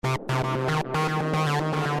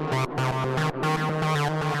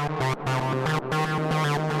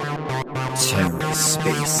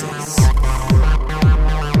TerraSpaces.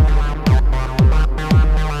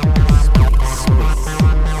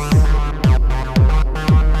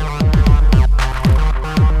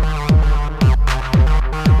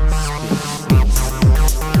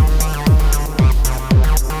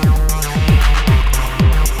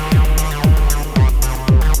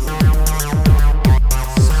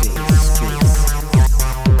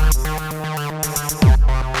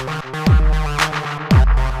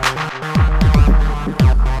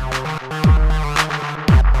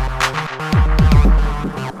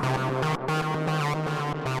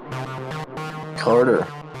 Carter,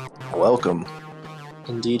 welcome.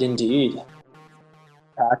 Indeed.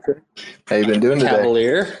 Patrick. How you been doing today?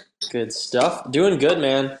 Cavalier. Good stuff. Doing good,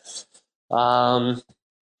 man.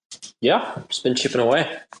 Yeah, just been chipping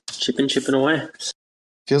away. Chipping away.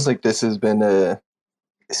 Feels like this has been a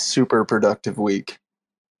super productive week.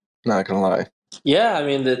 Not gonna lie. Yeah, I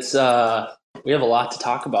mean, it's we have a lot to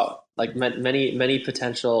talk about. Like many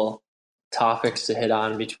potential topics to hit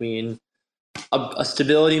on, between a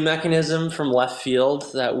stability mechanism from left field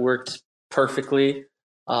that worked perfectly,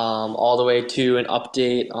 all the way to an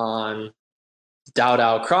update on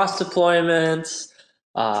DAO cross deployments,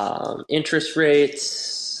 interest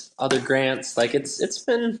rates, other grants. Like it's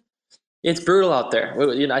brutal out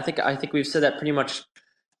there. You know, I think we've said that pretty much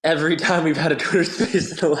every time we've had a Twitter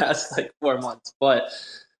space in the last 4 months. But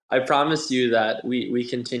I promise you that we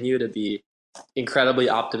continue to be incredibly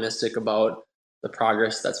optimistic about the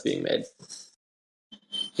progress that's being made.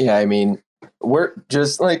 Yeah, I mean, we're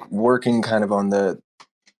just working kind of on the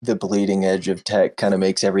bleeding edge of tech. Kind of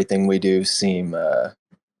makes everything we do seem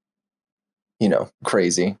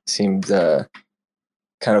crazy. Seems kind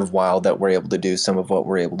of wild that we're able to do some of what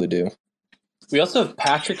we're able to do. We also have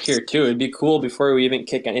Patrick here too. It'd be cool, before we even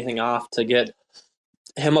kick anything off, to get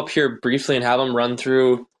him up here briefly and have him run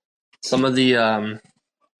through some of the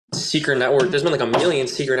Secret Network. There's been 1 million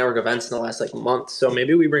Secret Network events in the last month. So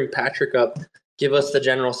maybe we bring Patrick up, give us the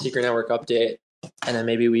general Secret Network update, and then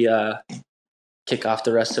maybe we kick off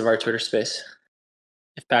the rest of our Twitter space,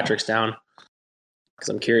 if Patrick's down, because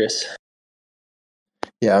I'm curious.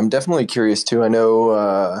 Yeah, I'm definitely curious too. I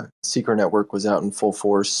know Secret Network was out in full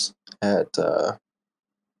force at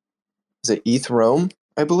is it ETH Rome,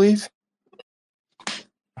 I believe?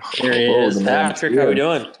 Here he is. Patrick, how are we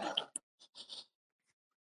doing?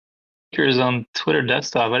 Pictures on Twitter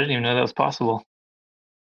desktop. I didn't even know that was possible.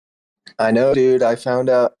 I know, dude. I found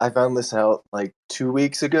this out 2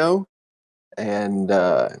 weeks ago, and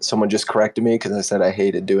someone just corrected me because I said I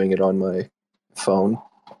hated doing it on my phone.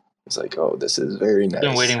 It's like, oh, this is very nice.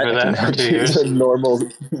 Been waiting for that for 2 years.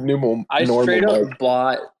 I straight up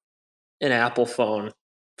bought an Apple phone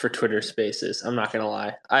for Twitter Spaces. I'm not gonna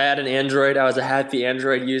lie. I had an Android. I was a happy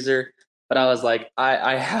Android user, but I was like,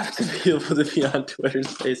 I have to be able to be on Twitter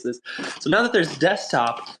Spaces. So now that there's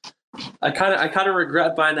desktop, I kind of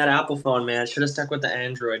regret buying that Apple phone, man. I should have stuck with the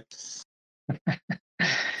Android.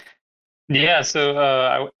 Yeah,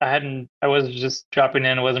 so I was just dropping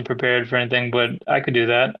in, wasn't prepared for anything, but I could do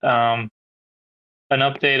that. An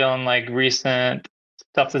update on recent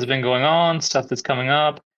stuff that's been going on, stuff that's coming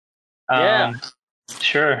up. Yeah.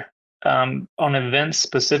 Sure. On events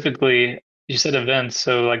specifically, you said events,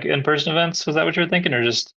 so in-person events, was that what you were thinking, or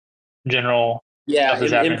just general? Yeah,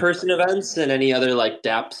 in-person events and any other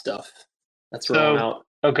DApp stuff that's rolling out.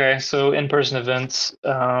 Okay, so in-person events,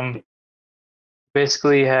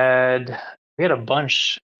 basically we had a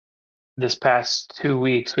bunch this past 2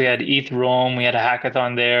 weeks. We had ETH Rome, we had a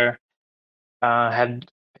hackathon there, had,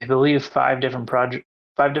 I believe, 5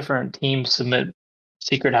 different teams submit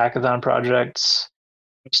secret hackathon projects.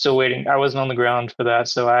 I'm still waiting. I wasn't on the ground for that,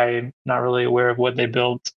 so I'm not really aware of what they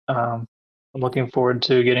built. I'm looking forward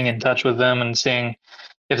to getting in touch with them and seeing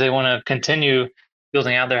if they want to continue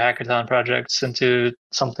building out their hackathon projects into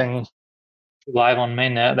something live on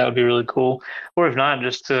mainnet. That would be really cool. Or if not,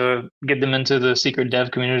 just to get them into the secret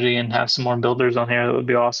dev community and have some more builders on here. That would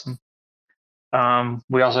be awesome.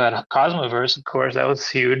 We also had Cosmoverse, of course. That was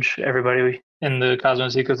huge. Everybody in the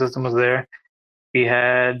Cosmos ecosystem was there. We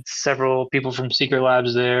had several people from Secret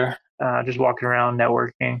Labs there, just walking around,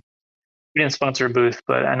 networking. We didn't sponsor a booth,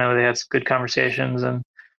 but I know they had some good conversations, and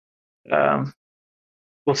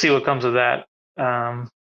we'll see what comes of that.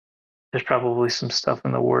 There's probably some stuff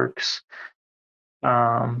in the works.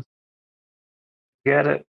 Get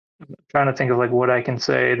it. I'm trying to think of what I can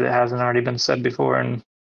say that hasn't already been said before, and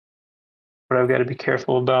what I've got to be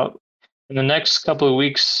careful about. In the next couple of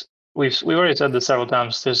weeks, we've already said this several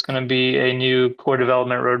times. There's going to be a new core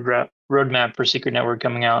development roadmap for Secret Network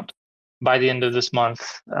coming out. by the end of this month.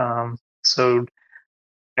 So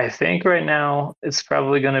I think right now it's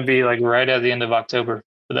probably going to be like right at the end of October.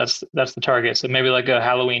 So that's the target. So maybe like a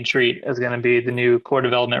Halloween treat is going to be the new core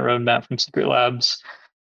development roadmap from Secret Labs.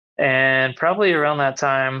 And probably around that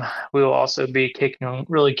time, we will also be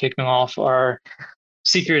really kicking off our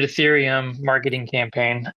Secret Ethereum marketing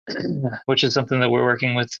campaign, which is something that we're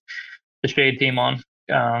working with the Shade team on.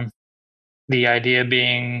 The idea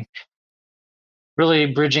being really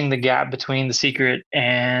bridging the gap between the Secret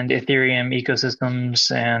and Ethereum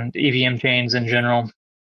ecosystems and EVM chains in general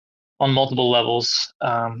on multiple levels,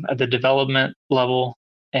 at the development level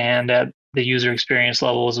and at the user experience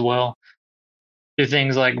level as well. Do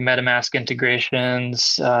things like MetaMask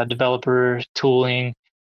integrations, developer tooling,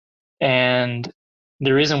 and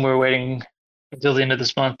the reason we're waiting until the end of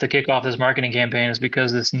this month to kick off this marketing campaign is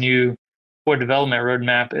because this new core development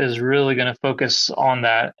roadmap is really going to focus on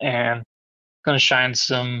that and going to shine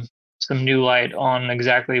some new light on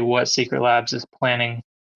exactly what Secret Labs is planning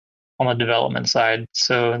on the development side.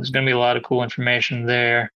 So there's going to be a lot of cool information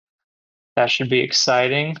there. That should be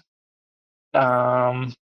exciting.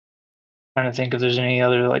 Trying to think if there's any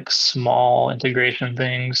other like small integration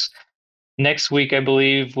things. Next week, I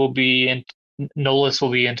believe, will be in Nolus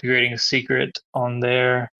will be integrating a Secret on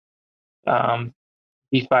their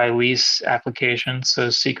DeFi lease application. So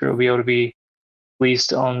Secret will be able to be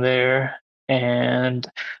leased on there. And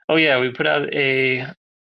oh yeah, we put out a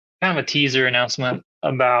kind of a teaser announcement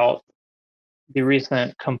about the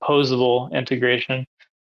recent Composable integration.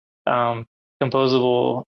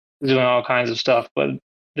 Composable is doing all kinds of stuff, but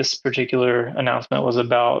this particular announcement was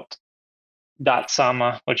about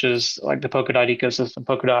Sama, which is like the Polkadot ecosystem,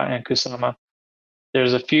 Polkadot and Kusama.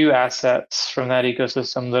 There's a few assets from that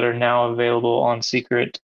ecosystem that are now available on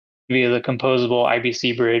Secret via the Composable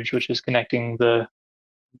IBC bridge, which is connecting the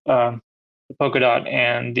Polkadot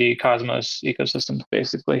and the Cosmos ecosystems,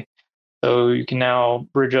 basically. So you can now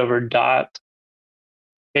bridge over DOT,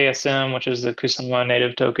 KSM, which is the Kusama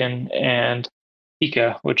native token, and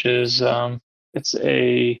Ika, which is it's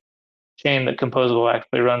a chain that Composable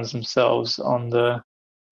actually runs themselves on the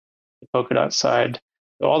Polkadot side.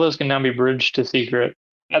 So all those can now be bridged to Secret.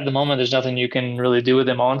 At the moment, there's nothing you can really do with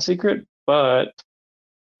them on Secret, but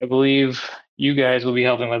I believe you guys will be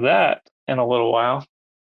helping with that in a little while.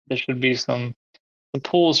 There should be some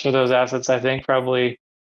pools for those assets, I think, probably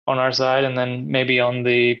on our side, and then maybe on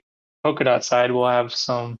the Polkadot side, we'll have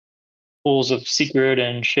some pools of Secret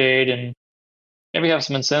and Shade, and maybe have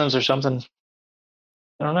some incentives or something.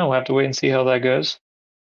 I don't know. We'll have to wait and see how that goes.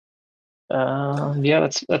 Yeah,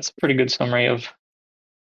 that's a pretty good summary of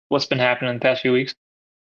what's been happening in the past few weeks.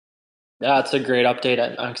 Yeah, it's a great update.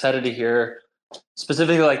 I'm excited to hear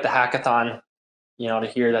specifically like the hackathon,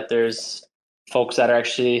 to hear that there's folks that are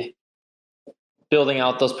actually building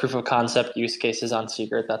out those proof of concept use cases on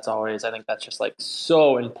Secret. I think that's just like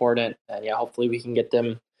so important. And yeah, hopefully we can get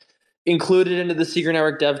them included into the Secret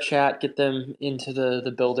Network dev chat, get them into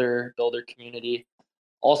the builder community.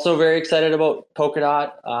 Also very excited about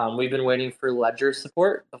Polkadot. We've been waiting for Ledger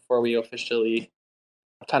support before we officially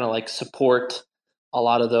kind of like support a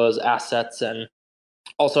lot of those assets. And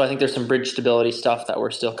also I think there's some bridge stability stuff that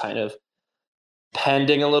we're still kind of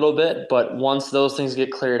pending a little bit, but once those things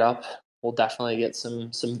get cleared up, we'll definitely get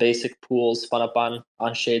some basic pools spun up on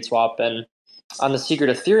ShadeSwap. And on the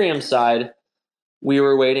Secret Ethereum side, we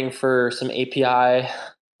were waiting for some API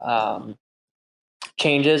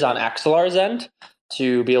changes on Axelar's end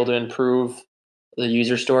to be able to improve the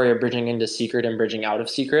user story of bridging into Secret and bridging out of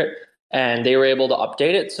Secret. And they were able to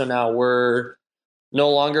update it. So now we're no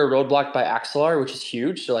longer roadblocked by Axelar, which is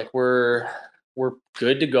huge. So like we're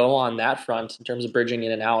good to go on that front in terms of bridging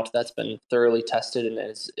in and out. That's been thoroughly tested, and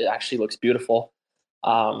it actually looks beautiful.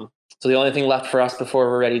 So the only thing left for us before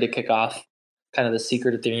we're ready to kick off kind of the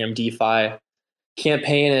Secret Ethereum DeFi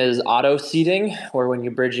campaign is auto seeding, where when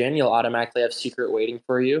you bridge in, you'll automatically have Secret waiting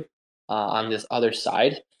for you on this other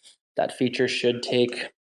side. That feature should take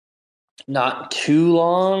not too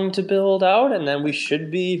long to build out, and then we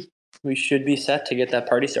should be set to get that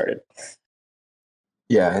party started.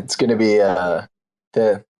 Yeah, it's going to be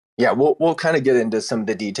we'll kind of get into some of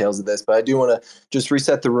the details of this, but I do want to just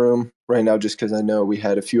reset the room right now, just because I know we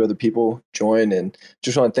had a few other people join, and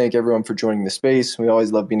just want to thank everyone for joining the space. We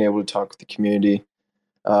always love being able to talk with the community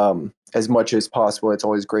as much as possible. It's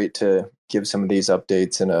always great to give some of these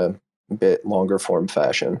updates in a bit longer form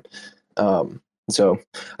fashion. So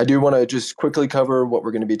I do want to just quickly cover what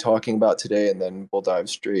we're going to be talking about today, and then we'll dive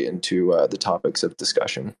straight into the topics of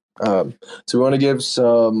discussion. So we want to give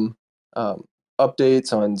some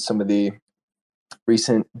updates on some of the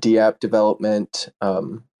recent DApp development,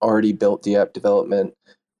 already built DApp development.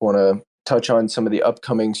 Want to touch on some of the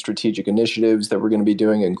upcoming strategic initiatives that we're going to be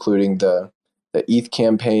doing, including the ETH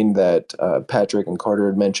campaign that Patrick and Carter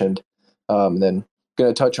had mentioned. Then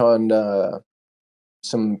going to touch on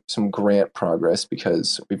some grant progress,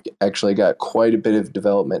 because we've actually got quite a bit of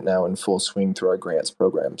development now in full swing through our grants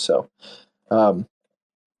program. So I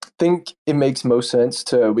think it makes most sense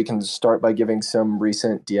we can start by giving some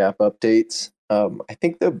recent DApp updates. I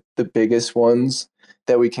think the biggest ones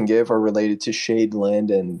that we can give are related to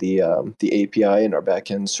Shadeland and the API and our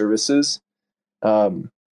backend services.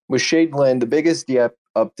 With Shadeland, the biggest DApp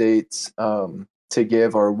updates to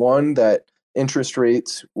give are, one, that interest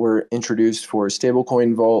rates were introduced for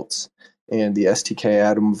stablecoin vaults and the STK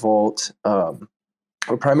Atom vault.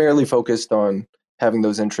 We're primarily focused on having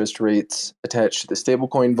those interest rates attached to the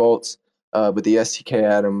stablecoin vaults, but the STK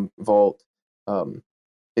Atom vault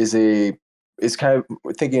is kind of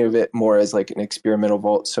thinking of it more as like an experimental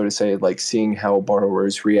vault, so to say, like seeing how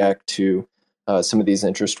borrowers react to some of these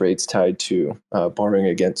interest rates tied to borrowing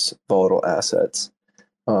against volatile assets.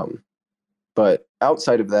 But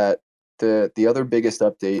outside of that, the other biggest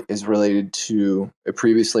update is related to a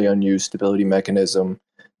previously unused stability mechanism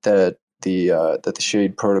that the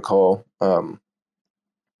Shade protocol,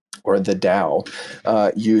 or the DAO,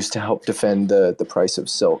 used to help defend the price of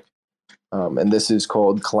Silk. And this is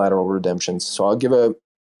called collateral redemptions. So I'll give a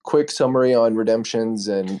quick summary on redemptions,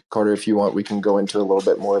 and Carter, if you want, we can go into a little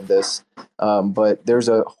bit more of this. But there's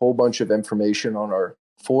a whole bunch of information on our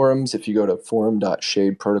forums. If you go to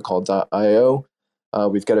forum.shadeprotocol.io,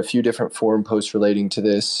 we've got a few different forum posts relating to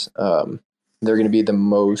this. They're going to be the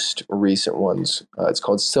most recent ones. It's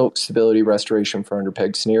called Silk Stability Restoration for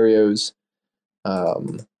Underpeg Scenarios.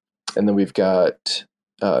 And then we've got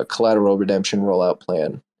Collateral Redemption Rollout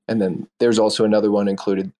Plan. And then there's also another one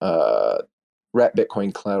included, Rat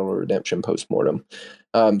Bitcoin Collateral Redemption Postmortem.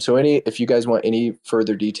 So if you guys want any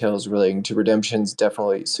further details relating to redemptions,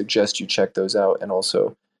 definitely suggest you check those out, and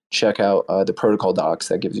also check out the protocol docs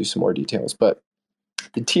that gives you some more details. But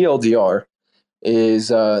the TLDR is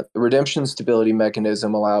the redemption stability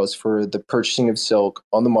mechanism allows for the purchasing of Silk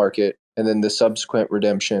on the market and then the subsequent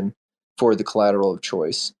redemption for the collateral of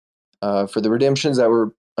choice. For the redemptions that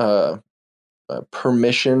were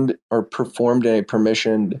permissioned or performed in a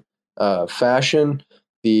permissioned fashion,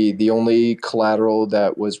 the only collateral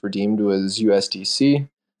that was redeemed was USDC.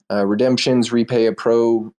 Redemptions repay a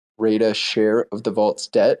pro rata share of the vault's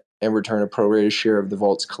debt and return a pro rata share of the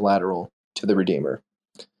vault's collateral to the redeemer.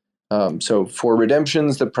 So for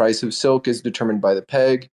redemptions, the price of Silk is determined by the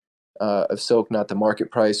peg of Silk, not the market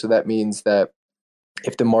price. So that means that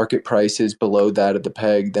if the market price is below that of the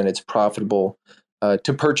peg, then it's profitable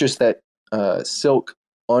to purchase that Silk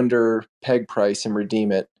under peg price and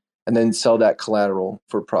redeem it, and then sell that collateral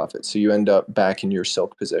for profit. So you end up back in your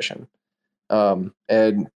Silk position. And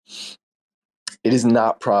it is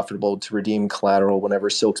not profitable to redeem collateral whenever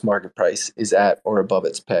Silk's market price is at or above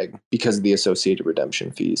its peg because of the associated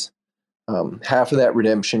redemption fees. Half of that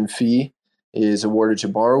redemption fee is awarded to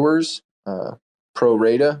borrowers, pro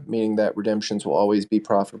rata, meaning that redemptions will always be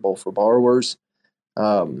profitable for borrowers.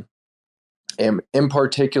 And in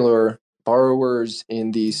particular, borrowers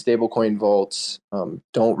in the stablecoin vaults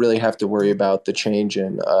don't really have to worry about the change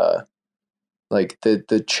in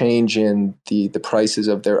the change in the prices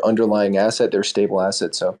of their underlying asset, their stable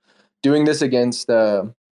asset. So doing this against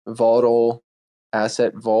volatile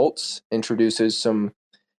asset vaults introduces some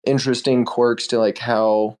interesting quirks to like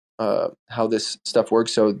how this stuff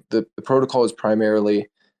works. So the protocol is primarily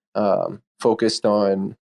focused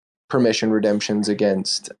on permission redemptions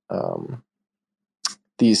against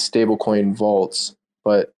these stablecoin vaults.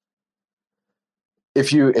 But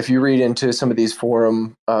if you read into some of these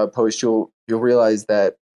forum posts, you'll realize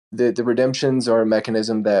that the redemptions are a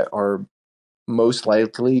mechanism that are most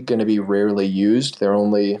likely going to be rarely used. They're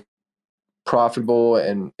only profitable,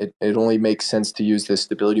 and it only makes sense to use this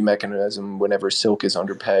stability mechanism whenever Silk is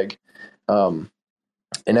under peg. And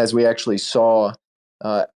as we actually saw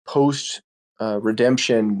post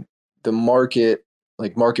redemption, the market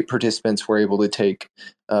participants were able to take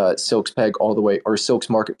Silk's peg all the way, or Silk's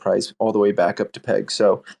market price all the way back up to peg.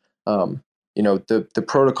 So the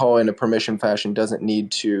protocol in a permission fashion doesn't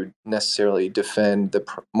need to necessarily defend the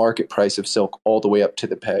market price of Silk all the way up to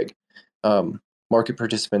the peg. Market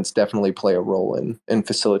participants definitely play a role in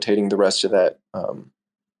facilitating the rest of that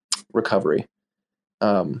recovery.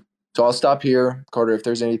 So I'll stop here. Carter, if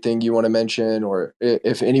there's anything you want to mention, or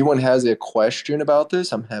if anyone has a question about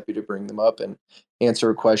this, I'm happy to bring them up and answer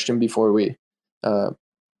a question before we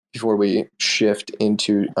shift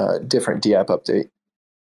into a different DApp update.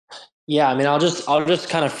 Yeah, I mean, I'll just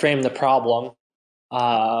kind of frame the problem.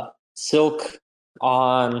 Silk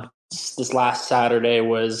on this last Saturday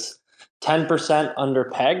was 10% under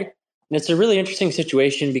peg. And it's a really interesting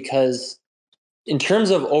situation because in terms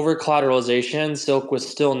of over collateralization, Silk was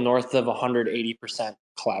still north of 180%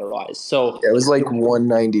 collateralized. So it was like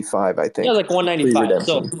 195, I think. Yeah, like 195.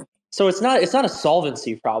 Pre-redemption. So it's not a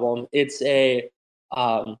solvency problem. It's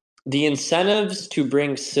the incentives to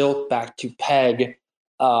bring Silk back to peg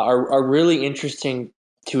are really interesting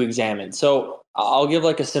to examine. So I'll give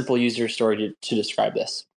like a simple user story to describe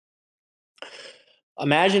this.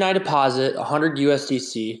 Imagine I deposit 100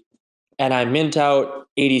 USDC and I mint out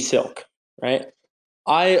 80 Silk, right?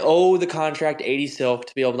 I owe the contract 80 Silk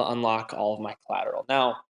to be able to unlock all of my collateral.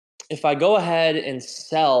 Now, if I go ahead and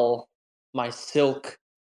sell my Silk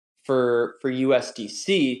for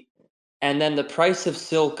USDC, and then the price of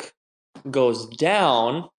Silk goes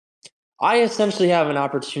down, I essentially have an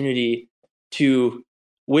opportunity to,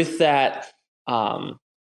 with that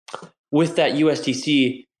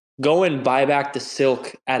USDC, go and buy back the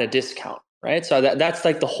Silk at a discount, right? So that's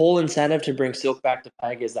like the whole incentive to bring Silk back to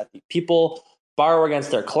peg, is that the people borrow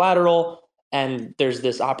against their collateral, and there's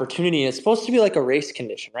this opportunity. And it's supposed to be like a race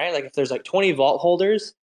condition, right? Like if there's like 20 vault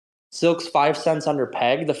holders, Silk's 5 cents under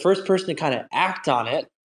peg, the first person to kind of act on it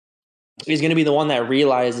is going to be the one that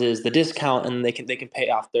realizes the discount, and they can pay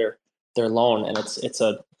off their loan. And it's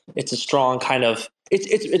a strong kind of,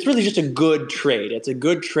 it's really just a good trade. It's a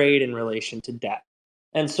good trade in relation to debt.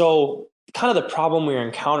 And so kind of the problem we're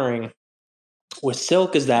encountering with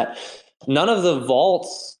Silk is that none of the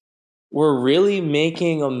vaults were really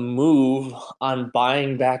making a move on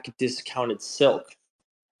buying back discounted Silk.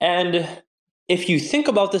 And if you think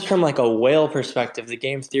about this from like a whale perspective, the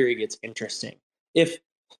game theory gets interesting. If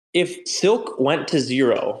Silk went to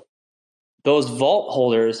zero, those vault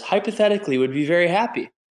holders hypothetically would be very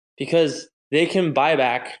happy because they can buy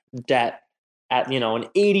back debt at, an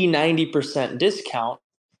 80-90% discount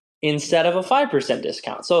instead of a 5%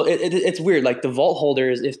 discount. So it's weird. Like the vault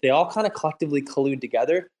holders, if they all kind of collectively collude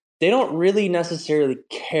together, they don't really necessarily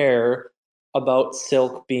care about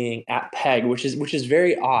Silk being at peg, which is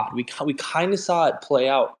very odd. We kind of saw it play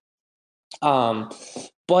out.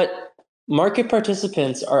 But market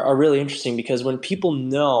participants are really interesting because when people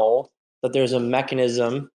know that there's a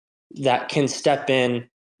mechanism that can step in,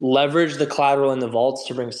 leverage the collateral in the vaults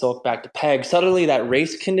to bring Silk back to peg, suddenly that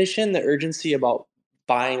race condition, the urgency about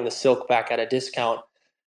buying the Silk back at a discount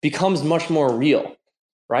becomes much more real,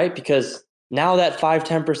 right? Because now that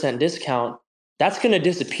 5-10% discount, that's going to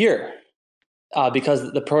disappear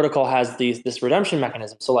because the protocol has this redemption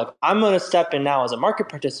mechanism. So like I'm going to step in now as a market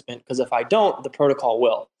participant because if I don't, the protocol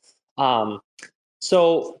will.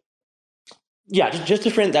 So yeah, just to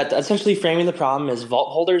frame that, essentially framing the problem is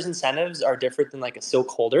vault holders' incentives are different than like a Silk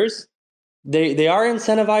holders. They are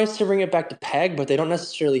incentivized to bring it back to peg, but they don't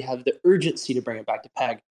necessarily have the urgency to bring it back to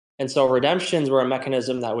peg. And so redemptions were a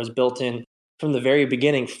mechanism that was built in from the very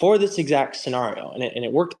beginning for this exact scenario, and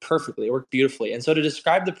it worked perfectly. It worked beautifully. And so to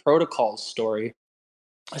describe the protocol story,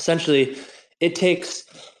 essentially, it takes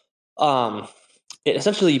it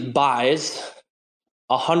essentially buys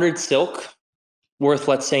 100 Silk worth,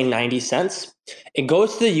 let's say, 90 cents. It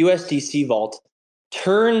goes to the USDC vault,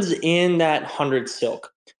 turns in that 100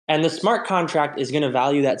 Silk, and the smart contract is going to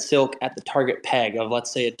value that Silk at the target peg of,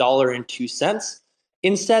 let's say, $1.02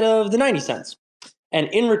 instead of the 90 cents. And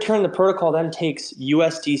in return, the protocol then takes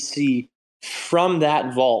USDC from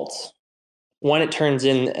that vault when it turns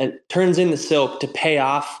in the Silk to pay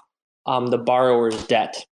off the borrower's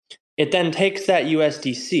debt. It then takes that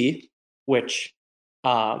USDC, which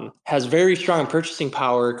has very strong purchasing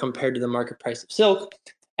power compared to the market price of Silk,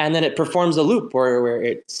 and then it performs a loop where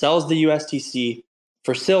it sells the USDC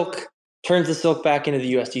for Silk, turns the Silk back into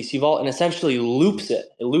the USDC vault, and essentially loops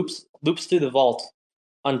it. It loops through the vault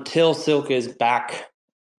until Silk is back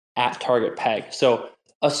at target peg. So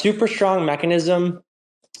a super strong mechanism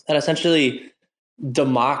that essentially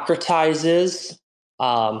democratizes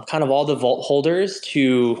kind of all the vault holders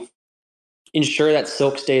to ensure that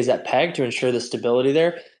Silk stays at peg, to ensure the stability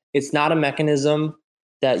there. It's not a mechanism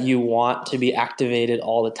that you want to be activated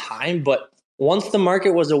all the time, but once the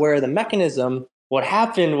market was aware of the mechanism, what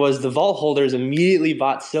happened was the vault holders immediately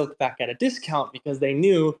bought Silk back at a discount because they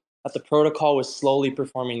knew that the protocol was slowly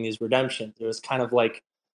performing these redemptions. It was kind of like,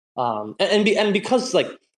 and because like,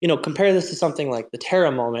 compare this to something like the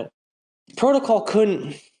Terra moment, the protocol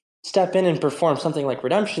couldn't step in and perform something like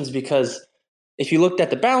redemptions because if you looked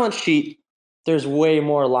at the balance sheet, there's way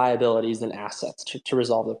more liabilities than assets to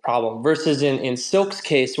resolve the problem. Versus in Silk's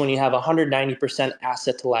case, when you have 190%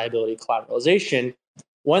 asset to liability collateralization,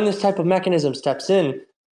 when this type of mechanism steps in,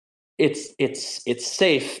 it's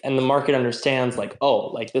safe, and the market understands like, oh,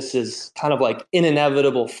 like this is kind of like an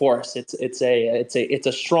inevitable force. It's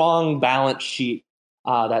a strong balance sheet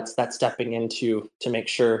that's stepping into to make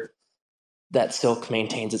sure that silk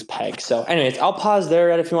maintains its peg. So anyways, I'll pause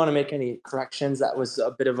there, Ed, if you want to make any corrections. That was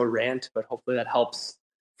a bit of a rant, but hopefully that helps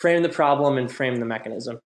frame the problem and frame the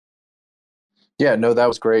mechanism. Yeah, no, that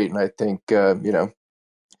was great. And I think,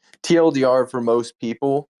 TLDR for most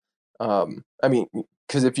people,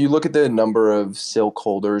 because if you look at the number of silk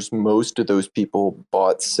holders, most of those people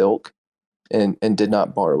bought silk and did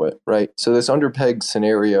not borrow it, right? So this underpeg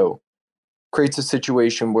scenario creates a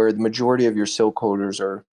situation where the majority of your silk holders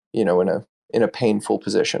are, in a painful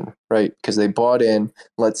position, right? Because they bought in,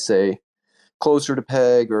 let's say, closer to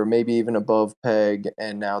peg or maybe even above peg,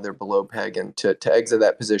 and now they're below peg. And to exit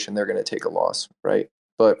that position, they're going to take a loss, right?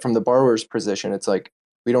 But from the borrower's position, it's like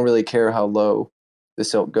we don't really care how low the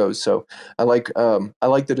silk goes. So I like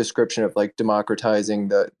the description of like democratizing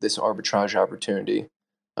this arbitrage opportunity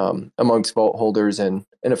amongst vault holders, and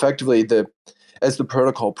effectively as the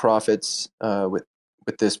protocol profits with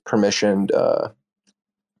this permissioned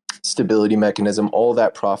stability mechanism, all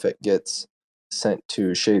that profit gets sent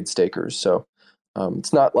to shade stakers. So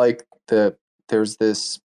it's not like there's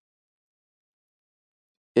this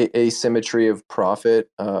asymmetry of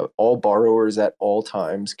profit. All borrowers at all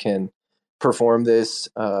times can perform this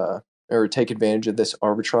or take advantage of this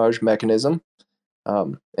arbitrage mechanism.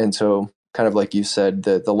 And so, kind of like you said,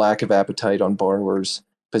 the lack of appetite on borrowers'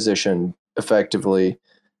 position effectively,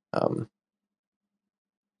 kind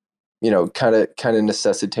of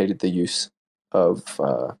necessitated the use of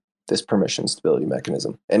this permission stability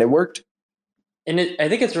mechanism, and it worked. And I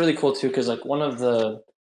think it's really cool too, because like one of the,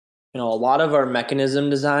 a lot of our mechanism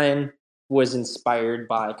design was inspired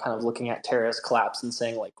by kind of looking at Terra's collapse and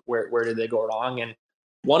saying like, where did they go wrong? And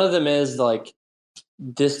one of them is like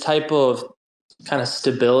this type of kind of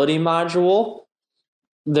stability module.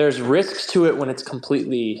 There's risks to it when it's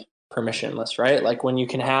completely permissionless, right? Like when you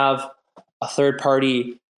can have a third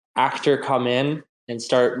party actor come in and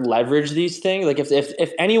start leverage these things. Like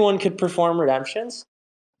if anyone could perform redemptions,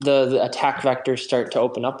 the attack vectors start to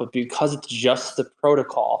open up. But because it's just the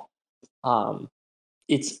protocol,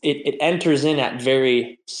 it enters in at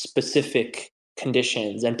very specific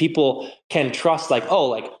conditions, and people can trust like, oh,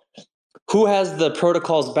 like who has the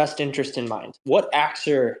protocol's best interest in mind? What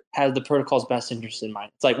actor has the protocol's best interest in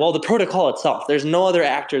mind? It's like, well, the protocol itself. There's no other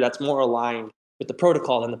actor that's more aligned with the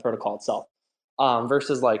protocol than the protocol itself.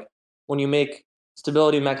 Versus like when you make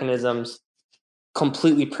stability mechanisms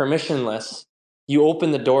completely permissionless, you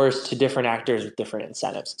open the doors to different actors with different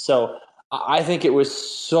incentives. So I think it was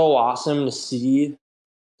so awesome to see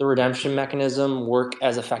the redemption mechanism work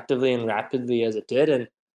as effectively and rapidly as it did.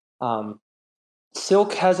 And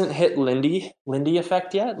Silk hasn't hit Lindy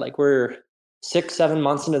effect yet. Like we're 6-7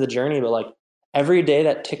 months into the journey, but like every day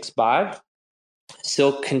that ticks by,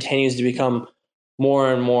 Silk continues to become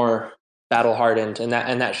more and more battle hardened, and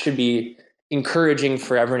that should be encouraging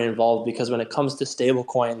for everyone involved, because when it comes to stable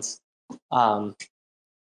coins,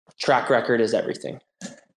 track record is everything.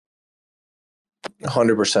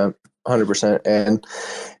 100%. And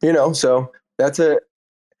so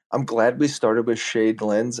I'm glad we started with Shade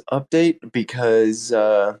Lens update, because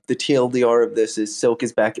the TLDR of this is Silk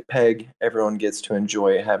is back at peg. Everyone gets to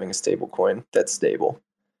enjoy having a stable coin that's stable.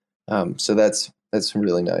 So that's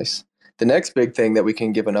really nice. The next big thing that we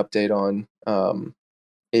can give an update on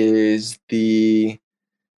is the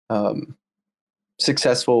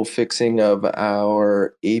successful fixing of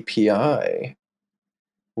our API,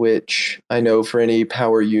 which I know for any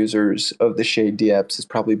power users of the Shade dApps has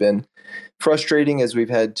probably been frustrating, as we've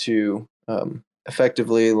had to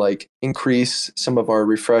effectively like increase some of our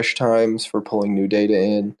refresh times for pulling new data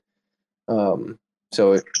in.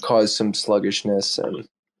 So it caused some sluggishness, and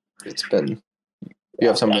it's been. You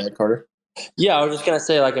have something to add, Carter? Yeah, I was just gonna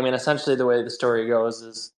say, like, I mean, essentially the way the story goes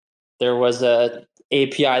is there was a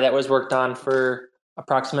API that was worked on for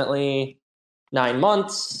approximately 9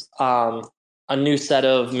 months. A new set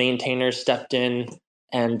of maintainers stepped in,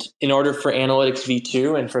 and in order for Analytics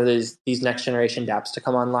V2 and for these next generation dApps to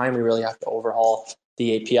come online, we really have to overhaul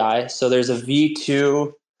the API. So there's a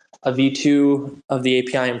V2 of the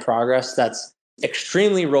API in progress that's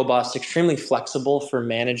extremely robust, extremely flexible for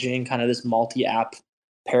managing kind of this multi-app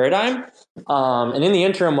paradigm. And in the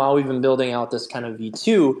interim, while we've been building out this kind of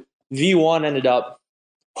V2, V1 ended up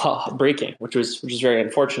breaking, which was very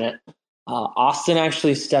unfortunate. Austin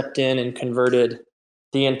actually stepped in and converted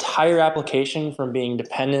the entire application from being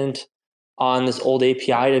dependent on this old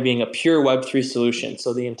API to being a pure Web3 solution.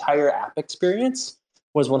 So the entire app experience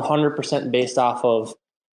was 100% based off of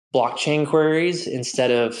blockchain queries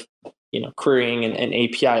instead of querying an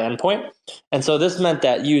API endpoint. And so this meant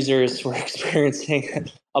that users were experiencing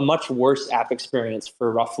a much worse app experience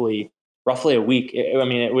for roughly a week.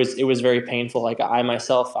 It was very painful. Like I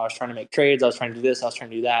myself, I was trying to make trades, I was trying to do this, I was trying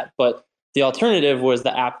to do that, but the alternative was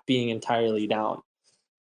the app being entirely down.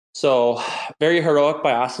 So very heroic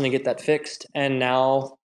by Austin to get that fixed. And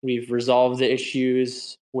now we've resolved the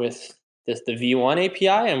issues with the V1 API,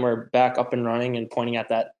 and we're back up and running and pointing at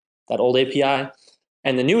that old API.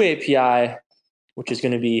 And the new API, which is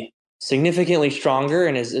going to be significantly stronger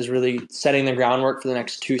and is really setting the groundwork for the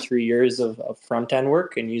next 2-3 years of front-end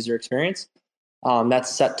work and user experience, that's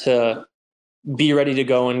set to be ready to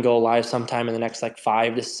go and go live sometime in the next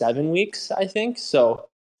 5 to 7 weeks, I think. So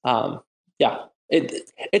yeah,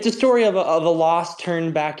 it's a story of a loss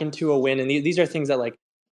turned back into a win. And these are things that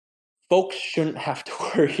folks shouldn't have to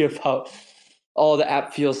worry about. Oh, the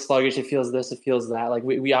app feels sluggish, it feels this, it feels that.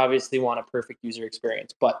 We obviously want a perfect user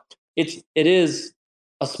experience, but it is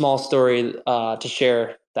a small story to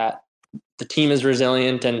share that the team is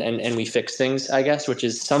resilient and we fix things, I guess, which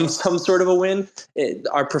is some sort of a win.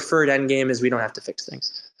 Our preferred end game is we don't have to fix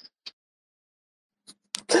things.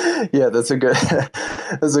 Yeah, that's a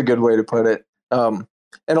good way to put it.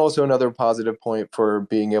 And also another positive point for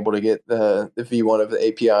being able to get the V1 of the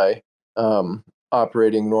API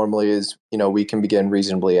operating normally is, we can begin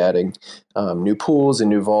reasonably adding new pools and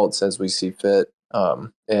new vaults as we see fit.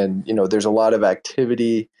 And, there's a lot of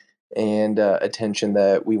activity and attention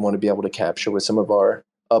that we want to be able to capture with some of our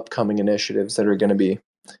upcoming initiatives that are going to be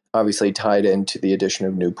obviously tied into the addition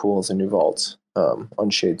of new pools and new vaults on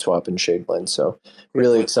Shadeswap and Shadeblend. So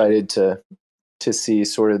really excited to see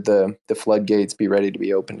sort of the floodgates be ready to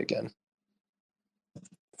be opened again.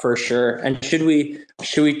 For sure. And should we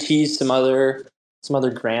tease some other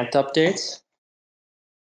grant updates?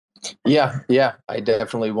 Yeah, I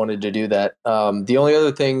definitely wanted to do that. The only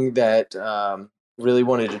other thing that really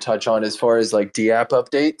wanted to touch on as far as DApp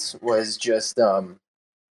updates was just that,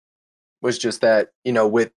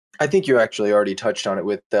 with, I think you actually already touched on it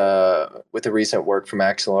with the recent work from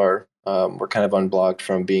Axelar. We're kind of unblocked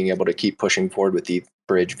from being able to keep pushing forward with the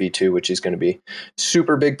Bridge V2, which is going to be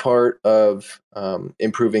super big part of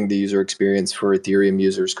improving the user experience for Ethereum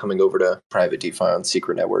users coming over to private DeFi on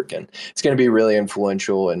Secret Network. And it's going to be really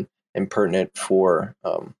influential and pertinent for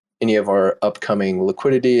any of our upcoming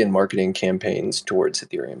liquidity and marketing campaigns towards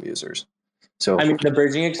Ethereum users. So the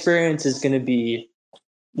bridging experience is going to be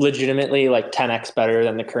legitimately 10x better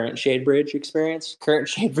than the current Shade Bridge experience. Current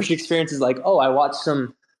Shade Bridge experience is I watched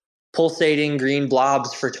some pulsating green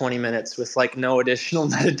blobs for 20 minutes with no additional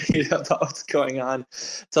metadata about what's going on.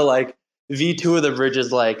 So V2 of the bridge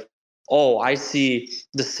is I see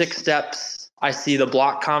the 6 steps, I see the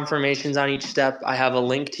block confirmations on each step, I have a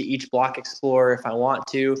link to each block explorer if I want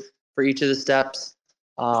to for each of the steps,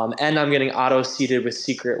 and I'm getting auto seeded with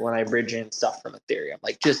Secret when I bridge in stuff from Ethereum.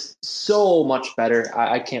 Just so much better.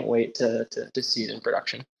 I can't wait to see it in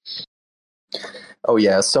production. Oh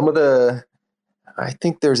yeah, some of the, I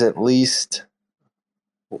think there's at least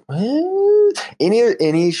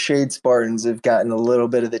any Shade Spartans have gotten a little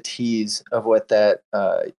bit of the tease of what that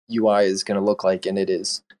UI is going to look like, and it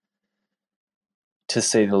is, to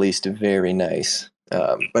say the least, very nice.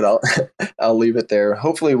 But I'll leave it there.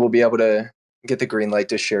 Hopefully, we'll be able to get the green light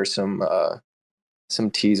to share some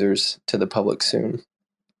teasers to the public soon.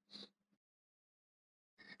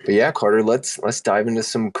 But yeah, Carter, let's dive into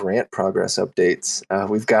some grant progress updates.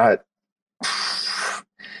 We've got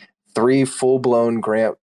 3 full-blown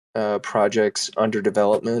grant projects under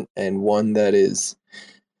development and one that is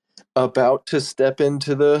about to step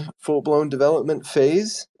into the full-blown development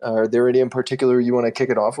phase. Are there any in particular you want to kick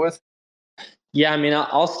it off with? Yeah,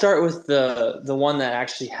 I'll start with the one that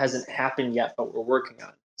actually hasn't happened yet, but we're working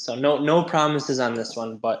on. So no promises on this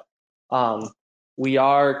one, but we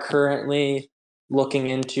are currently looking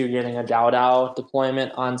into getting a DAO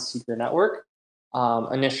deployment on Secret Network.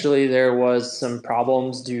 Initially, there was some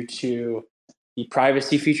problems due to the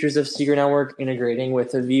privacy features of Secret Network integrating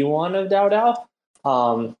with the V1 of DAO.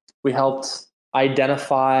 We helped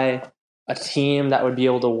identify a team that would be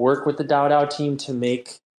able to work with the DAO team to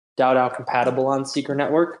make DAO compatible on Secret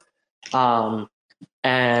Network.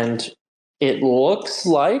 And it looks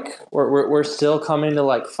like we're still coming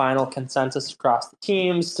to final consensus across the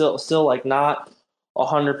team. Still not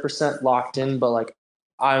 100% locked in, but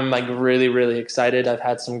I'm really, really excited. I've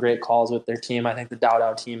had some great calls with their team. I think the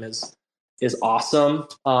DAO team is awesome.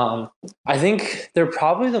 I think they're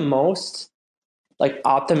probably the most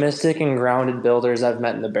optimistic and grounded builders I've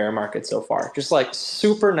met in the bear market so far. Just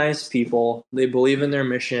super nice people. They believe in their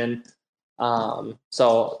mission.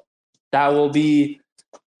 So that will be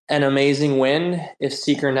an amazing win if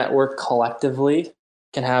Seeker Network collectively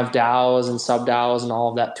can have DAOs and sub DAOs and all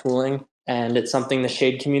of that tooling. And it's something the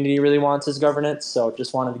Shade community really wants as governance. So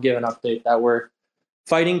just wanted to give an update that we're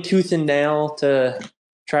fighting tooth and nail to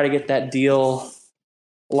try to get that deal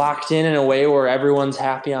locked in a way where everyone's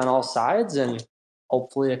happy on all sides. And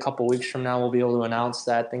hopefully a couple weeks from now, we'll be able to announce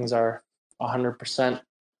that things are 100%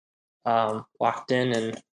 locked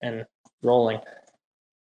in and rolling.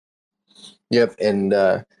 Yep. And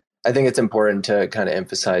I think it's important to kind of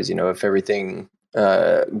emphasize, if everything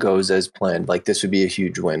goes as planned, like this would be a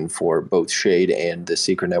huge win for both Shade and the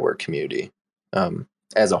Seeker Network community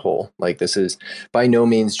as a whole. Like this is by no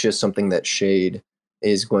means just something that Shade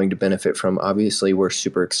is going to benefit from. Obviously, we're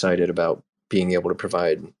super excited about being able to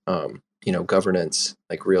provide, governance,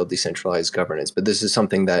 like real decentralized governance. But this is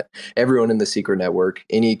something that everyone in the Seeker Network,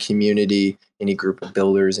 any community, any group of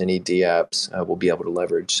builders, any DApps will be able to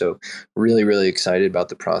leverage. So really, really excited about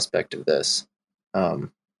the prospect of this. I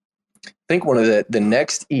think one of the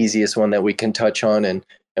next easiest one that we can touch on, and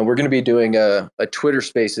we're going to be doing a Twitter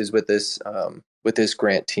Spaces with this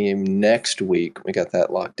grant team next week. We got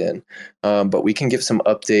that locked in, but we can give some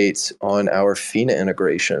updates on our Fina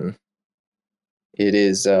integration. It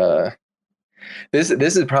is this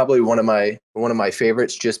is probably one of my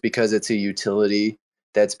favorites, just because it's a utility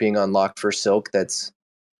that's being unlocked for Silk that's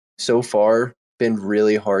so far been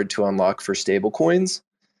really hard to unlock for stablecoins.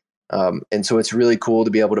 And so it's really cool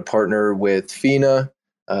to be able to partner with Fina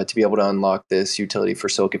to be able to unlock this utility for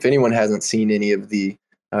Silk. If anyone hasn't seen any of the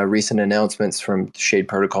recent announcements from Shade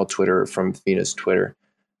Protocol Twitter, or from Fina's Twitter,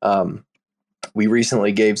 we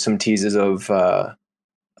recently gave some teases of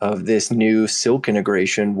this new Silk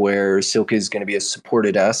integration, where Silk is going to be a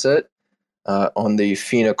supported asset on the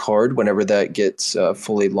Fina card whenever that gets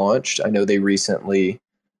fully launched. I know they recently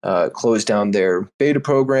closed down their beta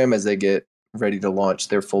program as they get ready to launch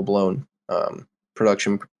their full-blown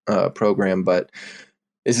production program, but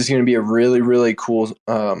this is going to be a really, really cool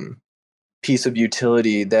piece of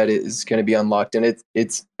utility that is going to be unlocked, and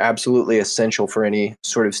it's absolutely essential for any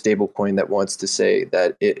sort of stablecoin that wants to say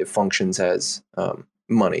that it functions as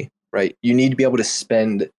money, right? You need to be able to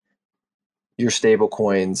spend your stable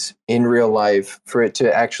coins in real life for it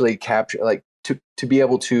to actually capture, like to be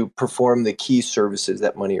able to perform the key services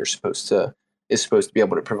that money is supposed to be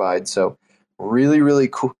able to provide. So really, really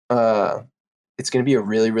cool. It's going to be a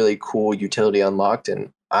really, really cool utility unlocked,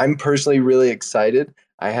 and I'm personally really excited.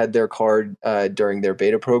 I had their card during their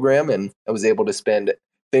beta program, and I was able to spend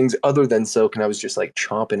things other than Silk, and I was just like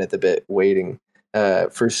chomping at the bit waiting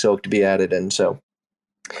for Silk to be added. And so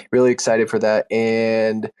really excited for that.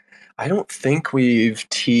 And I don't think we've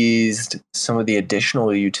teased some of the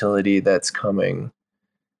additional utility that's coming,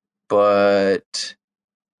 but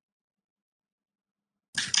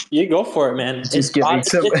you go for it, man. Just giving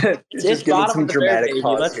some dramatic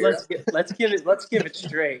pause here. Let's give it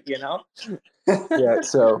straight, Yeah,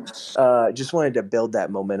 so just wanted to build that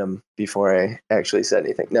momentum before I actually said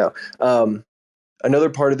anything. No, another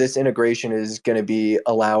part of this integration is going to be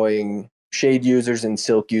allowing Shade users and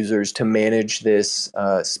Silk users to manage this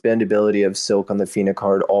spendability of Silk on the Fina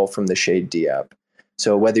card all from the Shade DApp.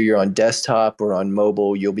 So whether you're on desktop or on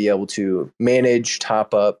mobile, you'll be able to manage,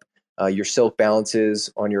 top up your Silk balances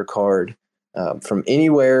on your card from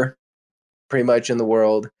anywhere pretty much in the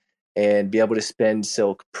world, and be able to spend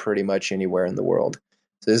Silk pretty much anywhere in the world.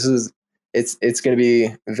 So it's going to be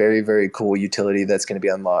a very, very cool utility that's going to be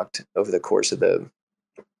unlocked over the course of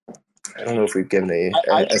I don't know if we've given an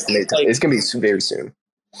estimate. It's going to be very soon.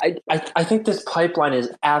 I think this pipeline is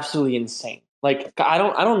absolutely insane. Like, I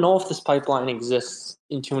don't know if this pipeline exists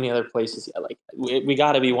in too many other places yet. Like, we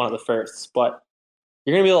got to be one of the firsts. But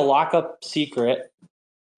you're going to be able to lock up Secret,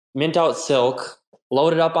 mint out Silk,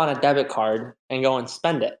 load it up on a debit card, and go and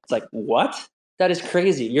spend it. It's like, what? That is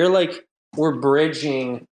crazy. We're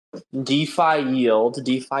bridging DeFi yield,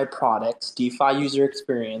 DeFi products, DeFi user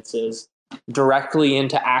experiences directly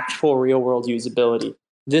into actual real-world usability.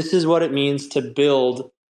 This is what it means to build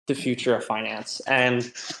the future of finance.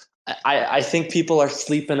 And I think people are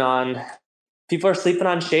sleeping on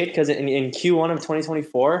Shade, because in Q1 of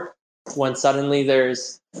 2024, when suddenly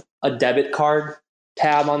there's a debit card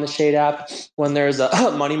tab on the Shade app, when there's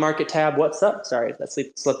a money market tab, what's up? Sorry, that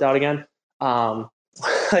slipped out again.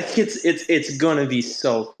 It's gonna be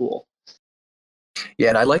so cool. Yeah,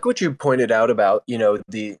 and I like what you pointed out about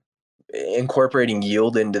the incorporating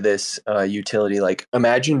yield into this utility. Like,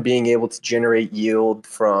 imagine being able to generate yield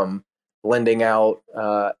from lending out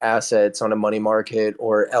assets on a money market,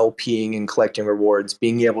 or LPing and collecting rewards,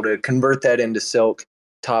 being able to convert that into Silk,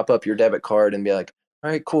 top up your debit card, and be like,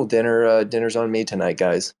 all right, cool, dinner's on me tonight,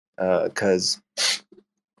 guys, because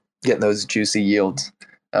getting those juicy yields.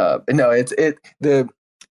 No,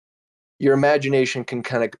 your imagination can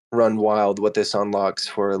kind of run wild what this unlocks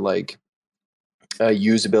for like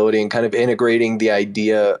usability and kind of integrating the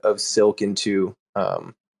idea of Silk into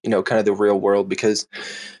kind of the real world, because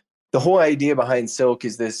the whole idea behind Silk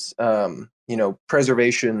is this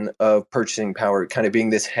preservation of purchasing power, kind of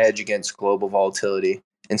being this hedge against global volatility.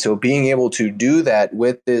 And so being able to do that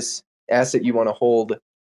with this asset you want to hold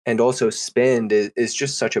and also spend is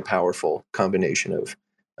just such a powerful combination of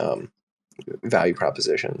value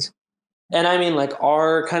propositions. And I mean, like,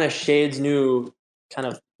 our kind of Shade's new kind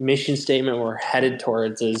of mission statement we're headed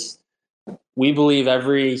towards is we believe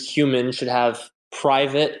every human should have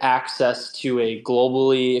private access to a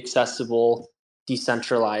globally accessible,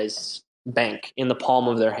 decentralized bank in the palm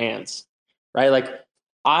of their hands, right? Like,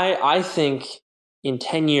 I think in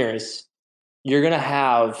 10 years, you're going to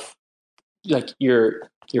have like your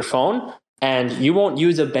phone and you won't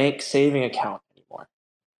use a bank saving account anymore.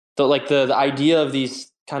 So like the idea of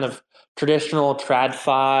these kind of traditional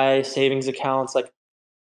TradFi savings accounts, like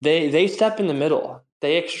they step in the middle.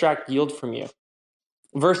 They extract yield from you.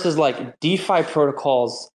 Versus like DeFi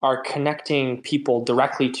protocols are connecting people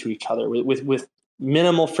directly to each other with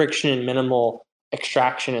minimal friction and minimal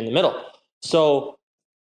extraction in the middle. So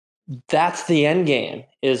that's the end game.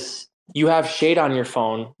 Is you have Shade on your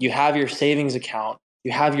phone, you have your savings account,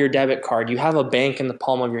 you have your debit card, you have a bank in the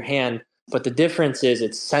palm of your hand, but the difference is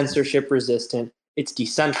it's censorship resistant, it's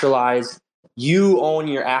decentralized, you own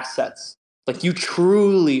your assets. Like, you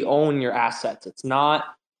truly own your assets. It's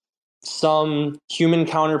not some human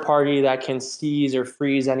counterparty that can seize or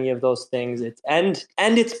freeze any of those things. And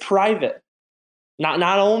it's private.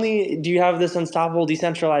 Not only do you have this unstoppable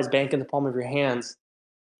decentralized bank in the palm of your hands,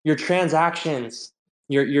 your transactions,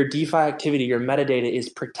 your DeFi activity, your metadata is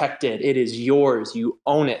protected. It is yours. You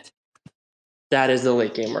own it. That is the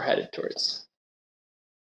late game we're headed towards.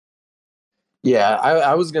 Yeah,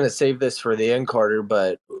 I was going to save this for the end, Carter,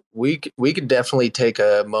 but we could definitely take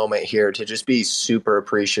a moment here to just be super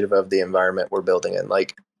appreciative of the environment we're building in.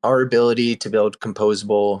 Like, our ability to build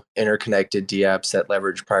composable, interconnected DApps that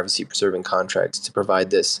leverage privacy-preserving contracts to provide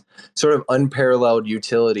this sort of unparalleled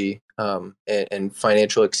utility and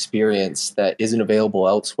financial experience that isn't available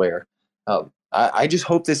elsewhere. I just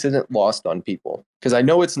hope this isn't lost on people, because I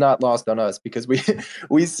know it's not lost on us, because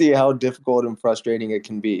we see how difficult and frustrating it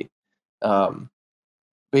can be. But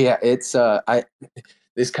yeah, it's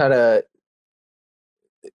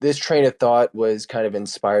this train of thought was kind of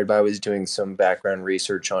inspired by, I was doing some background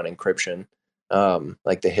research on encryption,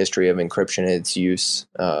 like the history of encryption and its use,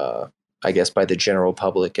 I guess, by the general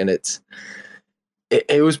public. And it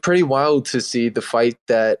was pretty wild to see the fight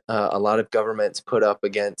that a lot of governments put up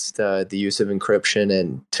against the use of encryption,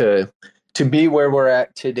 and to be where we're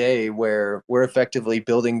at today, where we're effectively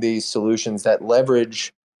building these solutions that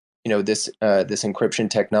leverage this encryption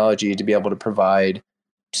technology to be able to provide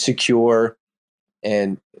secure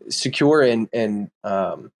and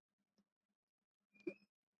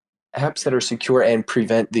apps that are secure and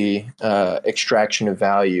prevent the extraction of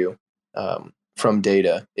value from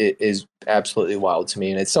data. It is absolutely wild to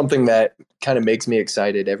me, and it's something that kind of makes me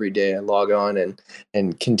excited every day I log on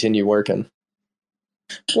and continue working.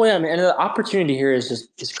 Well, yeah, man, and the opportunity here is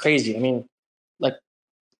crazy. I mean, like,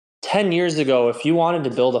 10 years ago, if you wanted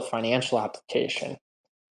to build a financial application,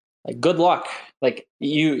 like, good luck. Like,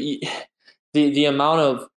 the amount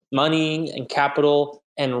of money and capital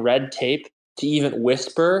and red tape to even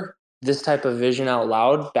whisper this type of vision out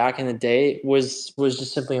loud back in the day was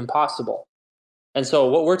just simply impossible. And so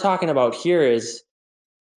what we're talking about here is,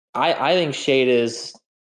 I think Shade is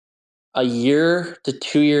a year to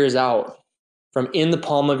 2 years out from in the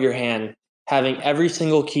palm of your hand, having every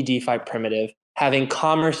single key DeFi primitive, having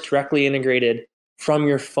commerce directly integrated from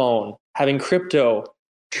your phone, having crypto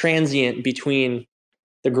transient between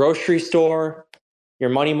the grocery store, your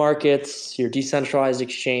money markets, your decentralized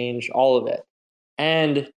exchange, all of it.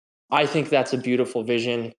 And I think that's a beautiful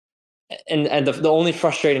vision. And the only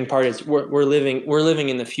frustrating part is we're living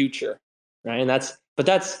in the future, right? And that's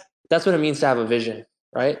what it means to have a vision,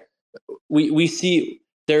 right? We see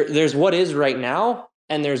there's what is right now,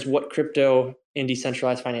 and there's what crypto and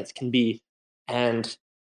decentralized finance can be. And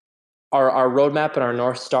our roadmap and our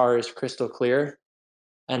North Star is crystal clear.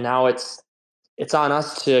 And now it's on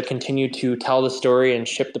us to continue to tell the story and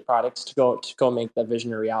ship the products to go make that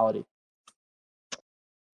vision a reality.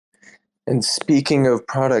 And speaking of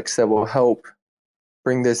products that will help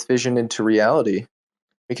bring this vision into reality,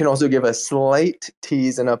 we can also give a slight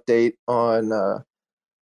tease and update on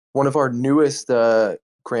one of our newest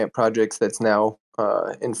grant projects that's now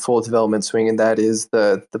in full development swing, and that is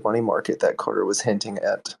the money market that Carter was hinting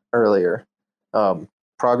at earlier.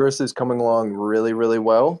 Progress is coming along really, really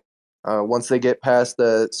well. Once they get past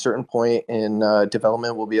a certain point in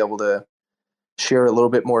development, we'll be able to share a little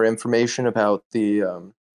bit more information about the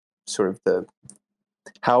sort of the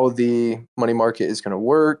how the money market is going to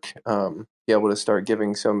work. Be able to start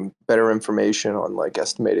giving some better information on like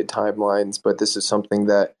estimated timelines. But this is something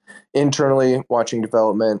that internally, watching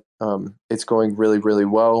development, it's going really, really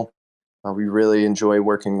well. We really enjoy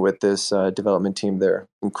working with this development team. They're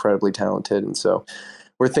incredibly talented, and so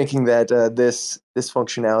we're thinking that this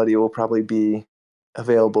functionality will probably be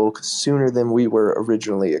available sooner than we were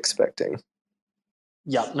originally expecting.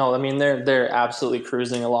 Yeah, no, I mean they're absolutely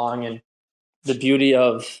cruising along, and the beauty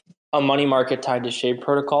of a money market tied to Shade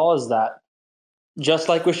Protocol is that just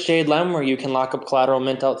like with Shade Lem, where you can lock up collateral,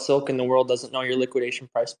 mint out silk, and the world doesn't know your liquidation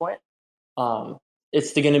price point,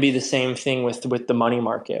 it's going to be the same thing with the money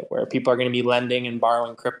market, where people are going to be lending and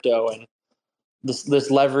borrowing crypto, and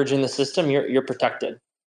this leverage in the system, you're protected.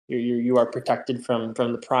 You are protected from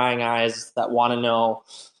the prying eyes that want to know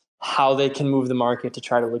how they can move the market to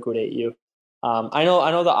try to liquidate you. I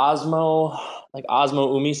know the Osmo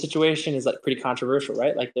Umi situation is like pretty controversial,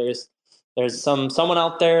 right? Like there's someone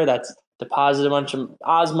out there that's deposited a bunch of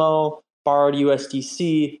Osmo, borrowed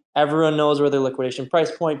USDC. Everyone knows where their liquidation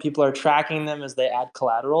price point. People are tracking them as they add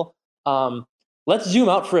collateral. Let's zoom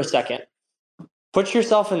out for a second. Put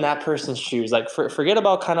yourself in that person's shoes. Like forget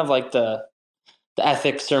about kind of like the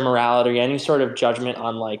ethics or morality, any sort of judgment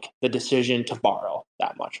on like the decision to borrow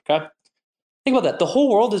that much. Okay. Think about that. The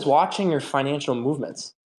whole world is watching your financial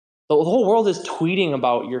movements. The whole world is tweeting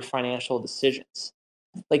about your financial decisions.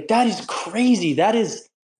 Like that is crazy. That is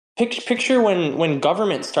picture when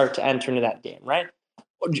governments start to enter into that game, right?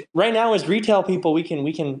 Right now, as retail people, we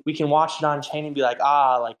can watch it on chain and be like,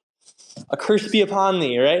 like a curse be upon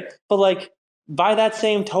thee, right? But like by that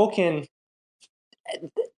same token,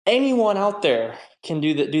 anyone out there can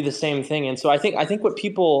do the same thing. And so I think what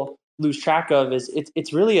people lose track of is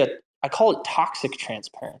it's really I call it toxic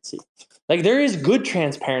transparency. Like there is good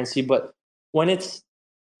transparency, but when it's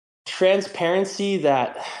transparency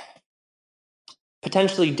that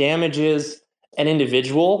potentially damages an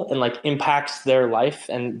individual and like impacts their life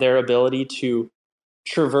and their ability to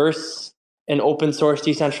traverse an open source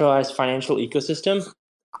decentralized financial ecosystem,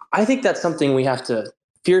 I think that's something we have to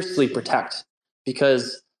fiercely protect,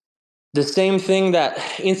 because the same thing that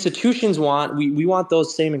institutions want, we want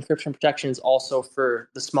those same encryption protections also for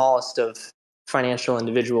the smallest of financial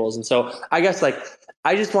individuals. And so I guess like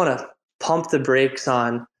I just want to pump the brakes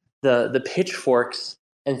on the pitchforks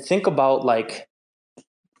and think about like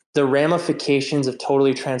the ramifications of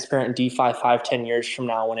totally transparent DeFi 5-10 years from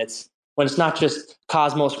now, when it's not just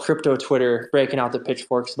Cosmos crypto Twitter breaking out the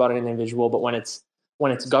pitchforks about an individual, but when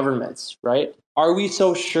it's governments, right? Are we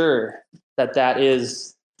so sure that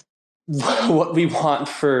is what we want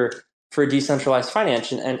for decentralized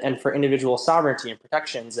finance and for individual sovereignty and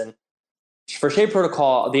protections? And for Shade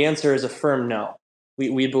Protocol, the answer is a firm no.